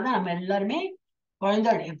 அதனாலதான் நம்ம எல்லாருமே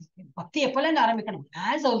குழந்தைகள் பக்தி எப்பல ஆரம்பிக்கணும்?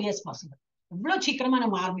 As early as possible. எவ்வளவு சீக்கிரமா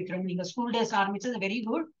நம்ம ஆரம்பிக்கிறோம். நீங்க ஸ்கூல் டேஸ் ஆரம்பிச்சது வெரி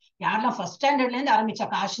குட். யாரெல்லாம் ஃபர்ஸ்ட் ஸ்டாண்டர்ட்ல இருந்து ஆரம்பிச்சா,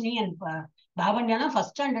 காஷ்னி அண்ட் பாவன்யாலாம்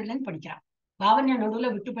ஃபர்ஸ்ட் ஸ்டாண்டர்ட்ல இருந்து படிக்கிறான். பாவன்யா நடுவுல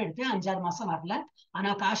விட்டு போயிடுத்து, 5-6 மாசம் வரல. ஆனா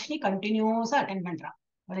காஷ்னி கண்டினியூஸா அட்டென்ட் பண்றான்.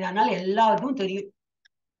 அதனால எல்லாருக்கும் தெரியும்,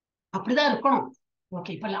 அப்படிதான் இருக்கணும்.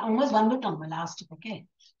 ஓகே, இப்ப ஆல்மோஸ்ட் வந்துட்டோம் லாஸ்ட். Okay,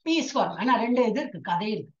 piece form. ஆனா 2 இது இருக்கு, கதை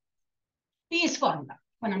இருக்கு. Piece formula.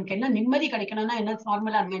 இப்ப நமக்கு என்ன நிம்மதி கிடைக்கணும்னா என்ன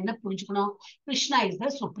ஃபார்முலா, நம்ம என்ன புரிஞ்சுக்கணும்? Krishna is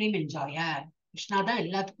the supreme என்ஜாயர். Krishna தான்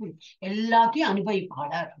எல்லாத்தையும்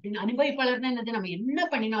அனுபவிப்பாளர். அப்படின்னு அனுபவிப்பாளர்னா என்னது? நம்ம என்ன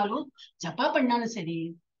பண்ணினாலும், ஜப்பா பண்ணாலும் சரி,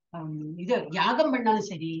 இது யாகம் பண்ணாலும்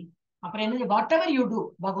சரி, அப்புறம் என்னது, வாட் எவர் யூ டூ,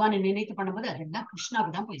 பகவானை நினைத்து பண்ணும்போது அதெல்லாம்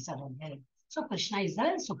கிருஷ்ணாவுக்கு தான் போய் சேர்றது. So Krishna is the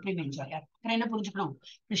supreme என்ஜாயர். அப்புறம் என்ன புரிஞ்சுக்கணும்?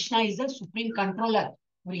 Krishna is the supreme controller.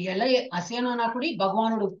 ஒரு இலை அசையணும்னா கூட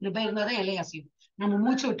பகவானோட கிருபை இருந்தாதான் இலை அசையும். நம்ம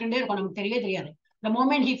மூச்சு விட்டுட்டே இருக்கோம், நமக்கு தெரியவே தெரியாது. The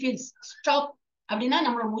moment he feels stop அப்படின்னா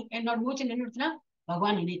நம்மளோட என்னோட மூச்சு நின்றுச்சுன்னா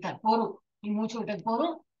பகவான் நினைத்தார் போரும், நீ மூச்சு விட்டது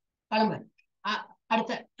போரும், கிளம்பு,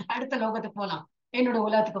 அடுத்த அடுத்த லோகத்துக்கு போகலாம், என்னோட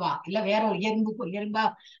உலகத்துக்கு வா, இல்ல வேற ஒரு எறும்பா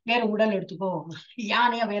வேற உடல் எடுத்துக்கோ,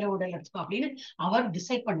 யானையா வேற உடல் எடுத்துக்கோ அப்படின்னு அவர்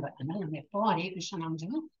டிசைட் பண்ணுவார். அதனால நம்ம எப்பவும் ஹரே கிருஷ்ணா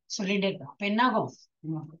நாம சொல்லிட்டே இருக்கோம். அப்ப என்ன ஆகும்?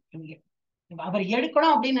 அவர்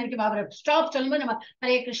எடுக்கணும் அப்படின்னு நினைக்கும். அவர் ஸ்டாப் சொல்லும்போது நம்ம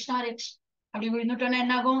ஹரே கிருஷ்ணா ஹரே கிருஷ்ணா அப்படி விழுந்துட்டோம்னா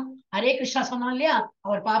என்ன ஆகும்? ஹரே கிருஷ்ணா சொன்னோம் இல்லையா,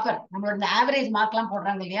 அவர் பாப்பர் நம்மளோட இந்த ஆவரேஜ் மார்க் எல்லாம்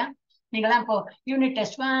போடுறாங்க இல்லையா. நீங்களாம் இப்போ unit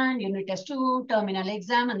test 1, unit test 2, terminal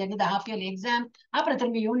exam, அந்த ஹாஃப் இயர்லி எக்ஸாம், அப்புறம்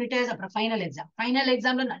திரும்பி யூனிட் டெஸ்ட், அப்புறம் ஃபைனல் எக்ஸாம். ஃபைனல்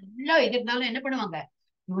எக்ஸாம்ல நல்லா எதிர்த்தாலும் என்ன பண்ணுவாங்க?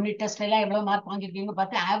 யூனிட் டெஸ்ட்ல எல்லாம் எவ்வளவு மார்க் வாங்கிருக்கீங்க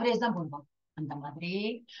பார்த்து ஆவரேஜ் தான் போடுவாங்க. அந்த மாதிரி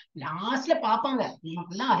லாஸ்ட்ல பாப்பாங்க.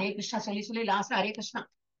 நமக்கெல்லாம் ஹரே கிருஷ்ணா சொல்லி சொல்லி லாஸ்ட்ல ஹரே கிருஷ்ணா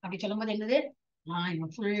அப்படி சொல்லும் போது என்னது,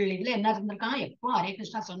 இவன் ஃபுல் இதுல என்ன இருந்திருக்கான், எப்போ ஹரே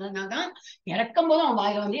கிருஷ்ணா சொன்னதுனால்தான் இறக்கும் போதும் அவன்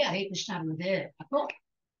வாயில வந்து ஹரே கிருஷ்ணா இருந்தது. அப்போ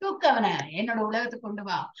தூக்கு அவனை என்னோட உலகத்துக்கு கொண்டு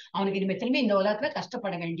வா, அவனுக்கு இனிமே திரும்பி இந்த உலகத்துல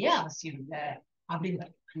கஷ்டப்பட வேண்டிய அவசியம் இல்லை அப்படின்னு.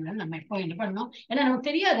 அதனால நம்ம எப்போ என்ன பண்ணணும், ஏன்னா நமக்கு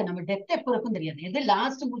தெரியாது நம்ம டெத் எப்போ இருக்கும் தெரியாது, எது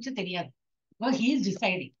லாஸ்ட் மூச்சு தெரியாது. ஹி இஸ்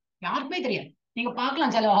டிசைடிங், யாருக்குமே தெரியாது. நீங்க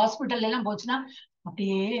பாக்கலாம் சில ஹாஸ்பிட்டல்ல எல்லாம் போச்சுன்னா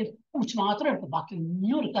அப்படியே மூச்சு மாத்திரம் இருக்கும், பாக்கி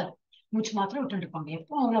இன்னும் இருக்காது, மூச்சு மாத்திரம் விட்டு இருப்பாங்க.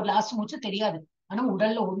 எப்போ அவங்களோட லாஸ்ட் மூச்சு தெரியாது. ஆனா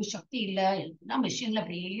உடல்ல ஒரு சக்தி இல்ல, எல்லாம் மிஷின்ல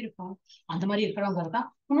அப்படியே இருக்கும். அந்த மாதிரி இருக்கிறவங்க இருக்கா.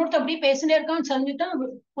 இன்னொருத்த அப்படியே பேசினே இருக்கான், செஞ்சுட்டான்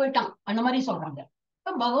போயிட்டான், அந்த மாதிரி சொல்றாங்க.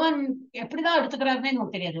 பகவான் எப்படிதான் எடுத்துக்கிறாருன்னே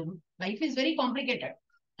நமக்கு தெரியாது. Life is very complicated.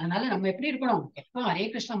 அதனால நம்ம எப்படி இருக்கணும், எப்போ ஹரே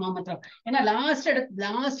கிருஷ்ணா மாமத்திரம். ஏன்னா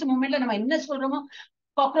லாஸ்ட் மூமெண்ட்ல நம்ம என்ன சொல்றோமோ,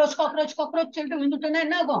 காக்ரோச் காக்ரோச் காக்ரோச் சொல்லிட்டு விழுந்துட்டோம்னா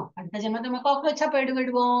என்ன ஆகும்? அடுத்த ஜென்மத்தை நம்ம காக்ரோச்சா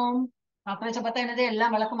விடுவோம். காக்ரோச்சை பார்த்தா என்னது,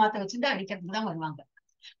 எல்லாம் விளக்கு மாத்த வச்சுட்டு அடிக்கிறதுக்கு தான் வருவாங்க.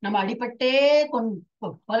 நம்ம அடிபட்டே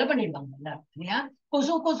கொலை பண்ணிடுவாங்க எல்லாரும் இல்லையா.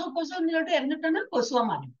 கொசு கொசு கொசுன்னு சொல்லிட்டு இறந்துட்டோம்னா கொசுவா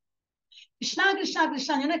மாறிடும். கிருஷ்ணா கிருஷ்ணா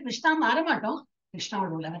கிருஷ்ணா கிருஷ்ணா மாற மாட்டோம்,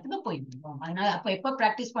 கிருஷ்ணாவோட உலகத்துக்கு போயிடுவோம். அதனால அப்ப எப்ப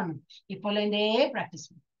பிராக்டிஸ் பண்ணணும், இப்போல இருந்தே பிராக்டிஸ்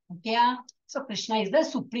பண்ணணும். ஓகேயா? So Krishna is the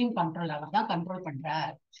supreme control, அவர் தான் கண்ட்ரோல்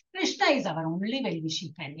பண்றார். Krishna is our only well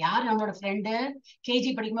wishing friend. யார் நம்மளோட ஃப்ரெண்டு?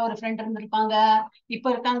 கேஜி படிக்கும்போது ஒரு ஃப்ரெண்ட் இருந்திருப்பாங்க,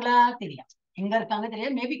 இப்ப இருக்காங்களா தெரியாது, எங்க இருக்காங்க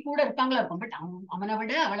தெரியாது, மேபி கூட இருக்காங்களா இருக்கும். பட் அவனை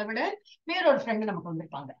விட அவளை விட வேற ஒரு ஃப்ரெண்டு நமக்கு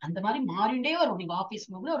வந்திருப்பாங்க. அந்த மாதிரி மாறிண்டே வரும். நீங்க ஆபீஸ்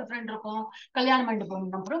போகும்போது ஒரு ஃப்ரெண்ட் இருக்கும், கல்யாணம் பண்ணிட்டு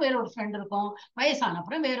போன அப்புறம் வேற ஒரு ஃப்ரெண்ட் இருக்கும், வயசான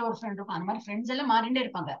அப்புறம் வேற ஒரு ஃப்ரெண்ட் இருக்கும். அந்த மாதிரி ஃப்ரெண்ட்ஸ் எல்லாம் மாறிண்டே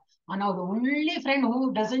இருப்பாங்க. ஆனா ஒரு only friend who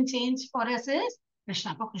doesn't change for us is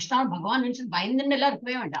Krishna. அப்போ கிருஷ்ணா பகவான் மென்ஷன் பயந்துன்னு எல்லாம்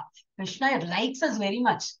இருக்கவே வேண்டாம். Krishna likes as very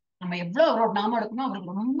much. நம்ம எவ்வளவு அவரோட நாமம் எடுக்கணும்,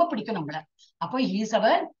 அவருக்கு ரொம்ப பிடிக்கும் நம்மள. அப்போ is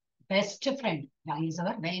our best friend, is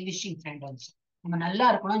our well wishing friend also. நம்ம நல்லா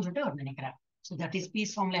இருக்கணும்னு சொல்லிட்டு அவர் நினைக்கிறார். ஸோ தட் இஸ்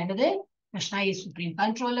பீஸ் ஃபார்ம்ல என்னது, Krishna is supreme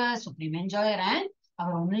controller, supreme என்ஜாயர் and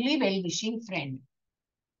our only well wishing friend.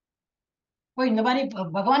 இப்போ இந்த மாதிரி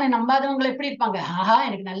பகவானை நம்பாதவங்க எப்படி இருப்பாங்க? ஆஹா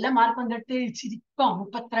எனக்கு நல்ல மார்க் வந்துட்டு சிரிப்போம்,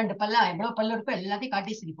 32 பல்லா எவ்வளவு பல்லு இருக்கோ எல்லாத்தையும்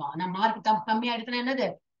காட்டி சிரிப்போம். ஆனா மார்க் கம்மியா எடுத்தனா என்னது,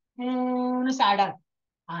 சேடா இருக்கும்.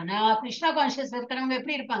 ஆனா கிருஷ்ணா கான்சியஸ் இருக்கிறவங்க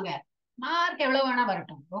எப்படி இருப்பாங்க? மார்க் எவ்வளவு வேணா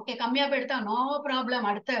வரட்டும், ஓகே கம்மியா போய் எடுத்தா நோ ப்ராப்ளம்,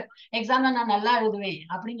 அடுத்த எக்ஸாம்ல நான் நல்லா எழுதுவேன்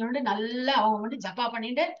அப்படின்னு சொல்லிட்டு நல்லா அவங்க வந்து ஜப்பா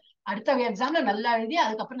பண்ணிட்டு அடுத்த எக்ஸாம்ல நல்லா எழுதி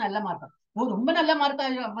அதுக்கப்புறம் நல்ல மார்க். ஓ ரொம்ப நல்ல மார்க்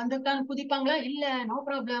வந்திருக்கான்னு குதிப்பாங்களா? இல்ல, நோ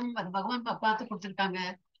ப்ராப்ளம், அது பகவான் பார்த்து கொடுத்துருக்காங்க.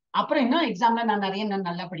 அப்புறம் இன்னும் எக்ஸாம்ல நான் நிறைய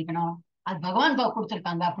நல்லா படிக்கணும், அது பகவான்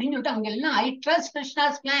கொடுத்துருக்காங்க அப்படின்னு சொல்லிட்டு அவங்க எல்லாம் ஐ ட்ரஸ்ட்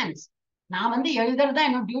கிருஷ்ணாஸ் பிளான்ஸ். நான் வந்து எழுதுறதா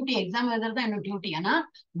என்னோட டியூட்டி, எக்ஸாம் எழுதுறதா என்னோட டியூட்டி. ஆனா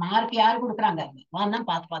மார்க் யாரு கொடுக்குறாங்க? பகவான் தான்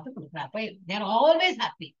பார்த்து பார்த்து கொடுக்குறாங்க. அப்ப தேர் always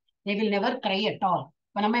happy, they will never cry at all.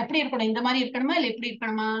 இப்ப நம்ம எப்படி இருக்கணும், இந்த மாதிரி இருக்கணுமா இல்ல எப்படி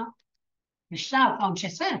இருக்கணுமா? கிருஷ்ணா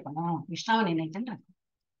கான்சியஸா இருக்கணும், கிருஷ்ணாவை நினைத்துன்னு.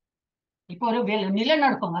 இப்போ ஒரு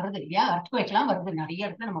நிலநடுக்கம் வருது இல்லையா, எர்த்குவேக்லாம் வருது நிறைய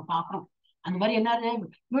இடத்துல நம்ம பாக்குறோம். அந்த மாதிரி என்னது,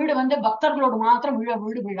 வீடு வந்து பக்தர்களோடு மாத்திரம்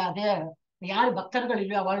வீடு விழாது, யாரு பக்தர்கள்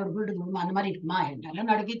இல்லையோ அவளோட வீடு விழுமா, அந்த மாதிரி இருக்குமா?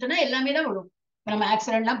 நிலநடுக்கிட்டுனா எல்லாமே தான் விழும். இப்ப நம்ம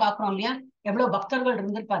ஆக்சிடென்ட் எல்லாம் பாக்குறோம் இல்லையா, எவ்வளவு பக்தர்கள்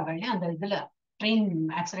இருந்திருப்பார்கள் இல்லையா அந்த இதுல, ட்ரெயின்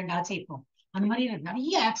ஆக்சிடென்ட் ஆச்சு இப்போ. அந்த மாதிரி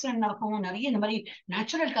நிறைய ஆக்சிடென்ட் நடக்கும், நிறைய இந்த மாதிரி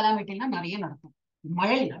நேச்சுரல் கலாமிட்டி எல்லாம் நிறைய நடக்கும்.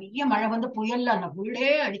 நிறைய மழை வந்து புயல்ல அந்த வீடே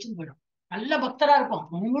அடிச்சுட்டு போயிடும். நல்ல பக்தரா இருக்கும்,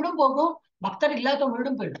 வீடும் போகும், பக்தர் இல்லாத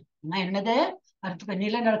வீடும் போயிடும். ஆனா என்னது, அடுத்து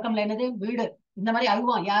நிலநடுக்கம்ல என்னது, வீடு இந்த மாதிரி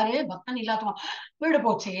அழுவான் யாரு, பக்தன் இல்லாதவன். வீடு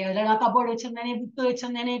போச்சே, அதுல நான் கபோர்டு வச்சிருந்தேனே, புக்கு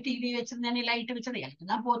வச்சிருந்தேனே, டிவி வச்சிருந்தேனே, லைட் வச்சிருந்தேன்,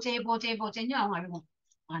 எல்லாம் போச்சே போச்சே போச்சேன்னு அவன் அழுவான்.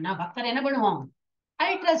 ஆனா பக்தர் என்ன பண்ணுவான், I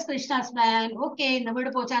trust Krishna's man, okay இந்த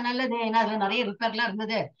வீடு போச்சா நல்லது, ஏன்னா அதுல நிறைய ரிப்பேர் எல்லாம்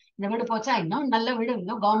இருந்தது, இந்த வீடு போச்சா இன்னும் நல்ல வீடு,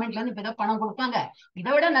 இன்னும் கவர்மெண்ட்ல இருந்து இப்ப ஏதோ பணம் கொடுப்பாங்க,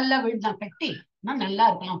 இதை விட நல்ல வீடு நான் கட்டி இன்னும் நல்லா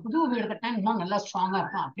இருக்கலாம், புது வீடு கட்டினா இன்னும் நல்லா ஸ்ட்ராங்கா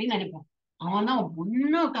இருக்கும் அப்படின்னு நினைப்பான். அவன் தான்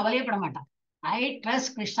ஒன்னும் கவலையப்பட மாட்டான். ஐ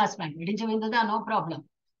ட்ரஸ்ட் கிருஷ்ணாஸ் மேன், இடிஞ்சு விழுந்ததா நோ ப்ராப்ளம்,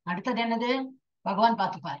 அடுத்தது என்னது பகவான்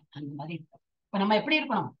பார்த்துப்பாரு. அந்த மாதிரி இப்ப நம்ம எப்படி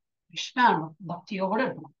இருக்கணும், கிருஷ்ணா பக்தியோட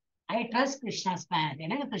இருக்கணும். I trust Krishna's plan.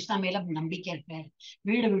 எனக்கு கிருஷ்ணா மேல நம்பிக்கை இருக்கு.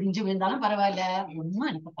 வீடு விடிஞ்சு விழுந்தாலும் பரவாயில்ல, ஒன்னும்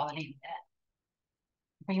எனக்கு கவலை இல்லை.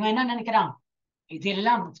 இப்ப இவன் என்ன நினைக்கிறான்,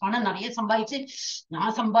 இதெல்லாம் பணம் நிறைய சம்பாதிச்சு,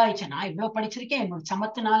 நான் சம்பாதிச்சேன், நான் இவ்வளவு படிச்சிருக்கேன், என்னோட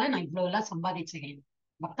சமத்தினால நான் இவ்வளவு எல்லாம் சம்பாதிச்சிருக்கேன்,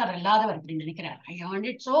 பக்தர் அல்லாதவர் அப்படின்னு நினைக்கிறார். ஐ earned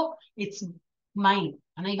it, so it's mine.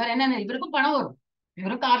 ஆனா இவர் என்ன, இவருக்கும் பணம் வரும்,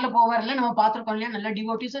 இவரும் கார்ல போவார்ல, நம்ம பாத்துருக்கோம் இல்லையா, நல்ல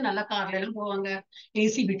டிவோட்டிஸும் நல்ல கார்ல எல்லாம் போவாங்க,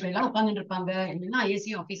 ஏசி வீட்டுல எல்லாம் உட்காந்துட்டு இருப்பாங்க, எல்லாம்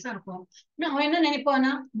ஏசி ஆபீஸா இருக்கும். அவன் என்ன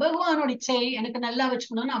நினைப்பானா, பகவானோட இச்சை எனக்கு நல்லா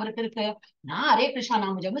வச்சுக்கணும்னு அவருக்கு இருக்கு, நான் ஹரே கிருஷ்ணா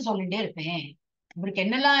நாம ஜெபம் சொல்லிட்டே இருப்பேன், இவருக்கு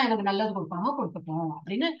என்னெல்லாம் எனக்கு நல்லது கொடுக்கணுமோ கொடுக்கட்டும்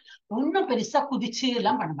அப்படின்னு ஒன்னும் பெருசா குதிச்சு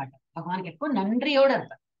எல்லாம் பண்ண மாட்டேன். பகவானுக்கு எப்போ நன்றியோட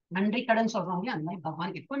இருப்பேன். நன்றி கடன் சொல்றோம் இல்லையா, அந்த மாதிரி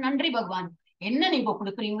பகவானுக்கு எப்போ நன்றி, பகவான் என்ன நீங்க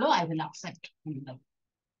கொடுக்குறீங்களோ ஐ வில் அக்செப்ட்.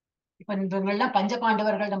 இப்ப இவங்கெல்லாம் பஞ்ச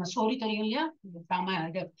பாண்டவர்கள் நம்ம ஸ்டோரி தெரியும் இல்லையா, இது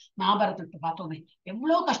மகாபாரதத்தை பார்த்தோமே,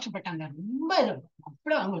 எவ்வளவு கஷ்டப்பட்டாங்க, ரொம்ப இது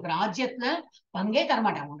அவ்வளவு, அவங்களுக்கு ராஜ்யத்துல பங்கே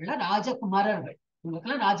தரமாட்டாங்க, அவங்கள ராஜகுமாரர்கள், உங்களுக்கு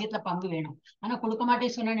எல்லாம் ராஜ்யத்துல பங்கு வேணும், ஆனா கொடுக்க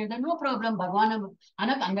மாட்டேன்னு சொன்ன நோ ப்ராப்ளம் பகவான.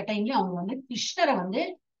 ஆனா அந்த டைம்ல அவங்க வந்து கிருஷ்ணரை வந்து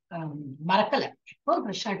மறக்கல, எப்போ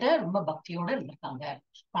கிருஷ்ணர்கிட்ட ரொம்ப பக்தியோட இருந்திருக்காங்க.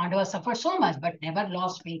 Pandava suffer so much but never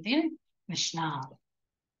last faith இன் கிருஷ்ணா.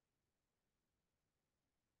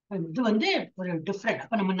 இது வந்து ஒரு டிஃப்ரெண்ட்.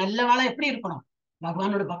 அப்ப நம்ம நல்ல வாழ எப்படி இருக்கணும்,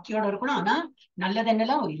 பகவானோட பக்தியோட இருக்கணும், ஆனா நல்லது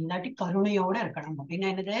என்னெல்லாம் இல்லாட்டி கருணையோட இருக்கணும். அப்படின்னா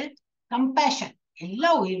என்னது, கம்பேஷன், எல்லா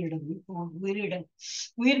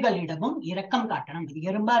உயிர்களிடமும் இரக்கம் காட்டணும். இது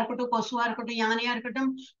எறும்பா இருக்கட்டும், கொசுவா இருக்கட்டும், யானையா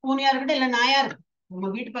இருக்கட்டும், பூனையா இருக்கட்டும், இல்ல நாயா இருக்கட்டும். உங்க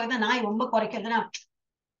வீட்டு பக்கத்துல நாய் ரொம்ப குறைக்கிறதுனா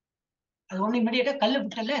அது ஒண்ணு இமிடியேட்டா கல்லு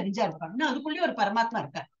விட்டல எரிஞ்சா இருப்பாங்க, அதுக்குள்ளேயே ஒரு பரமாத்மா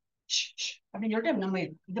இருக்காரு அப்படின்னு சொல்லிட்டு நம்ம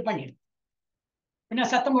இது பண்ணிடுறோம். ஏன்னா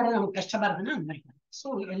சத்தம் போடுறது நமக்கு கஷ்டமா இருக்குன்னா அந்த மாதிரி. சோ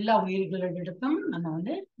எல்லா உயிர்களிடத்தும் நம்ம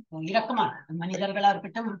வந்து இரக்கமா இருக்கணும், மனிதர்களா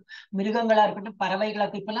இருக்கட்டும், மிருகங்களா இருக்கட்டும், பறவைகளா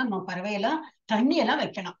இருக்கட்டும். இப்பெல்லாம் நம்ம பறவையெல்லாம் தண்ணி எல்லாம்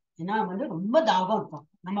வைக்கணும், ஏன்னா வந்து ரொம்ப தாகம் இருக்கும்.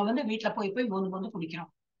 நம்ம வந்து வீட்டுல போய் போய் மோந்து குடிக்கிறோம்,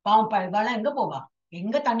 பாவம் பழகாலம் எங்க போவா,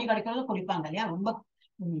 எங்க தண்ணி கிடைக்கிறதோ குடிப்பாங்க இல்லையா. ரொம்ப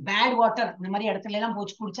பேட் வாட்டர் இந்த மாதிரி இடத்துல எல்லாம்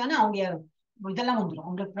போச்சு குடிச்சானா அவங்க இதெல்லாம் வந்துடும்,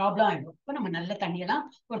 உங்களுக்கு ப்ராப்ளம் ஆயிடும். இப்ப நம்ம நல்ல தண்ணியெல்லாம்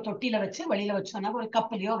ஒரு தொட்டியில வச்சு வெளியில வச்சோம்னா, ஒரு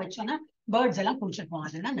கப்பலையோ வச்சோம்னா பேர்ட்ஸ் எல்லாம் குடிச்சிருப்போம்,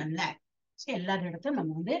 அதெல்லாம் நல்ல. எல்லா இடத்தும்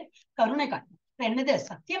நம்ம வந்து கருணை காட்டணும். என்னது,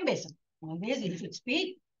 சத்தியம் பேசணும்.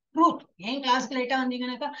 ட்ரூத். ஏன் கிளாஸ்க்கு லேட்டா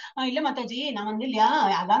வந்தீங்கன்னாக்கா, இல்ல மாதாஜி நான் வந்து இல்லையா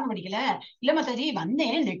அதான் படிக்கல, இல்ல மாதாஜி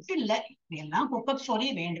வந்தேன் நெட் இல்ல, எல்லாம் குக்கப் ஸ்டோரி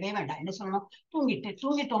வேண்டவே வேண்டாம். என்ன சொல்லணும்,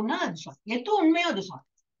 தூங்கிட்டோம்னா அது சொல்லணும், எது உண்மையோ அது சொல்லணும்.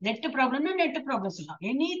 நெட் ப்ராப்ளம்னா நெட் ப்ராப்ளம் சொல்லலாம்.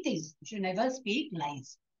 Anything you should never speak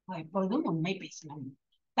lies. எப்பொழுதும் உண்மை பேசணும்.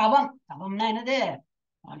 தவம்னா என்னது,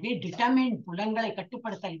 அப்படியே டிட்டர்மைன், புலன்களை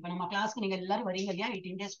கட்டுப்படுத்தல். இப்ப நம்ம கிளாஸ்க்கு நீங்க எல்லாரும் வரீங்க இல்லையா,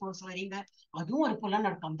 18 days கோர்ஸ் வரீங்க, அதுவும் ஒரு புலன்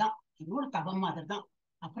அடக்கம் தான், இதுவும் ஒரு தவம் மாதிரி தான்.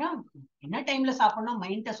 அப்புறம் என்ன டைம்ல சாப்பிடணும்,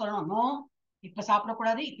 மைண்ட சொல்லணும், நோ இப்ப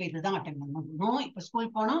சாப்பிடக்கூடாது, இப்ப இதுதான் அட்டன் பண்ணணும், நோ இப்ப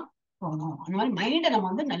ஸ்கூல் போகணும். அந்த மாதிரி மைண்டை நம்ம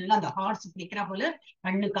வந்து நல்லா அந்த ஹார்ஸ் பிடிக்கிற போல,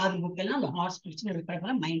 கண்ணு காது புக்கெல்லாம் அந்த ஹார்ஸ் பிடிச்சுன்னு இருக்கிற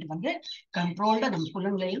போல மைண்ட் வந்து கண்ட்ரோல்டா, நம்ம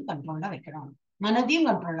புலன்களையும் கண்ட்ரோல்டா வைக்கணும், மனதையும்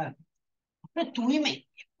கண்ட்ரோல்டா வைக்கணும். அப்புறம் தூய்மை,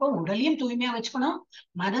 எப்போ உடலையும் தூய்மையா வச்சுக்கணும்,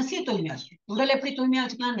 மனசையும் தூய்மையா வச்சுக்கணும். உடல் எப்படி தூய்மையா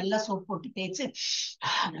வச்சுக்கலாம், நல்லா சோப் போட்டு தேய்ச்சு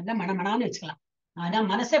நல்லா மனமனான்னு வச்சுக்கலாம். ஆனா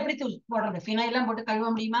மனசை எப்படி போடுறது, ஃபினாயிலாம் போட்டு கழுவ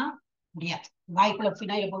முடியுமா, முடியாது. வாய்க்குள்ள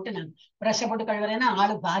ஃபினாயில போட்டு நான் ப்ரஷை போட்டு கழுவுறேன்னா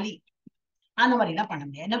ஆளு காலி, அந்த மாதிரி எல்லாம் பண்ண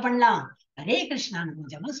முடியாது. என்ன பண்ணலாம், ஹரே கிருஷ்ணா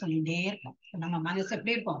கொஞ்சமா சொல்லிட்டே இருக்கும். நம்ம மனசு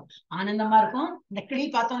எப்படி இருக்கும், ஆனந்தமா இருக்கும். இந்த கிளி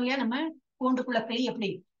பார்த்தோம் இல்லையா, நம்ம கூண்டுக்குள்ள கிளி எப்படி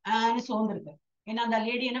சோர்ந்து இருக்கு, ஏன்னா அந்த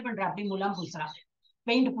லேடி என்ன பண்றா, அப்படி முலாம் பூசுறா,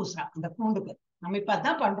 பெயிண்ட் பூசுறா அந்த கூண்டுக்கு. நம்ம இப்ப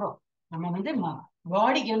அதான் பண்றோம், நம்ம வந்து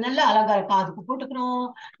பாடிக்கு நல்லா அலங்காரம், காதுக்கு போட்டுக்கிறோம்,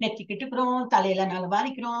 நெத்தி கிட்டுக்கிறோம், தலையில நல்லா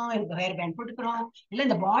வாரிக்கிறோம், ஹேர் பேண்ட் போட்டுக்கிறோம், இல்ல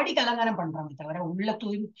இந்த பாடிக்கு அலங்காரம் பண்றோமே தவிர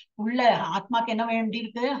உள்ள ஆத்மாக்கு என்ன வேண்டி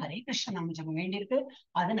இருக்கு, ஹரே கிருஷ்ண நாம வேண்டி இருக்கு,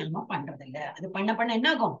 அது நம்ம பண்றது இல்ல. அது பண்ண என்ன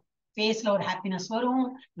ஆகும், ஃபேஸ்ல ஒரு ஹாப்பினஸ் வரும்,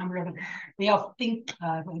 நம்மளோட way of think,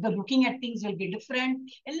 looking at things will be different,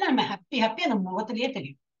 எல்லாம் நம்ம ஹாப்பி அந்த முகத்திலேயே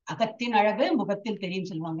தெரியும். அகத்தின் அழகு முகத்தில் தெரியும்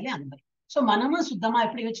சொல்லுவாங்களே, அந்த மாதிரி. சோ மனமும் சுத்தமா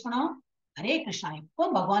எப்படி வச்சுக்கணும், ஹரே கிருஷ்ணா எப்போ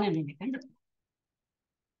பகவான் நினைக்கின்ற.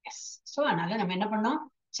 எஸ். சோ அதனால நம்ம என்ன பண்ணோம்,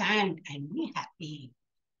 சாண்ட் அண்ட் பி ஹாப்பி.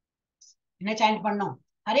 என்ன சாண்ட் பண்ணோம்,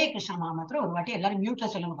 ஹரே கிருஷ்ணா மாத்திரம் ஒரு வாட்டி எல்லாரும் மியூட்ல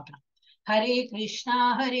சொல்லுங்க பார்க்கலாம். ஹரே கிருஷ்ணா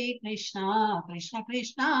கிருஷ்ணா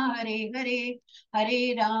கிருஷ்ணா ஹரே ஹரே, ஹரே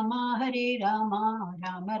ராமா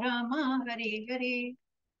ராம ராமா ஹரே ஹரே.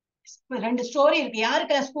 ரெண்டு ஸ்டோரி இருக்கு.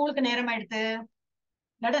 யாருக்கு ஸ்கூலுக்கு நேரம் ஆயிடுத்து,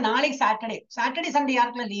 இல்லாட்டா நாளைக்கு சாட்டர்டே சண்டே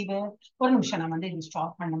யாருக்குலாம் லீவு. ஒரு நிமிஷம் நான் வந்து இது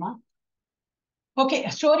ஸ்டாப் பண்ணுமா. ஓகே,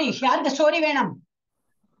 ஸ்டோரி யாருக்கு ஸ்டோரி வேணும்,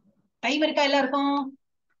 டைம் இருக்கா எல்லாருக்கும்.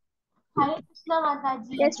 ஹரே கிருஷ்ணா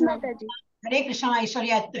மாதாஜி. எஸ் மாதாஜி. ஹரே கிருஷ்ணா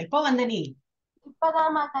ஐஸ்வர்யா, எப்போ வந்த நீ,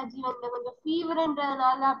 இப்பதான் மாதாஜி வந்த, கொஞ்சம்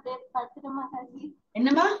ஃபீவர்ன்றதுனால அப்படியே படுத்துட்டு மாதாஜி.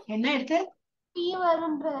 என்னமா என்ன எடுத்து,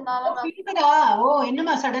 ஃபீவர்ன்றதுனால ஃபீவரா, ஓ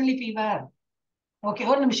என்னமா சடன்லி ஃபீவர். ஓகே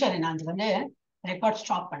ஒரு நிமிஷம் நான் வந்து ரெக்கார்ட்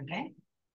ஸ்டாப் பண்றேன்.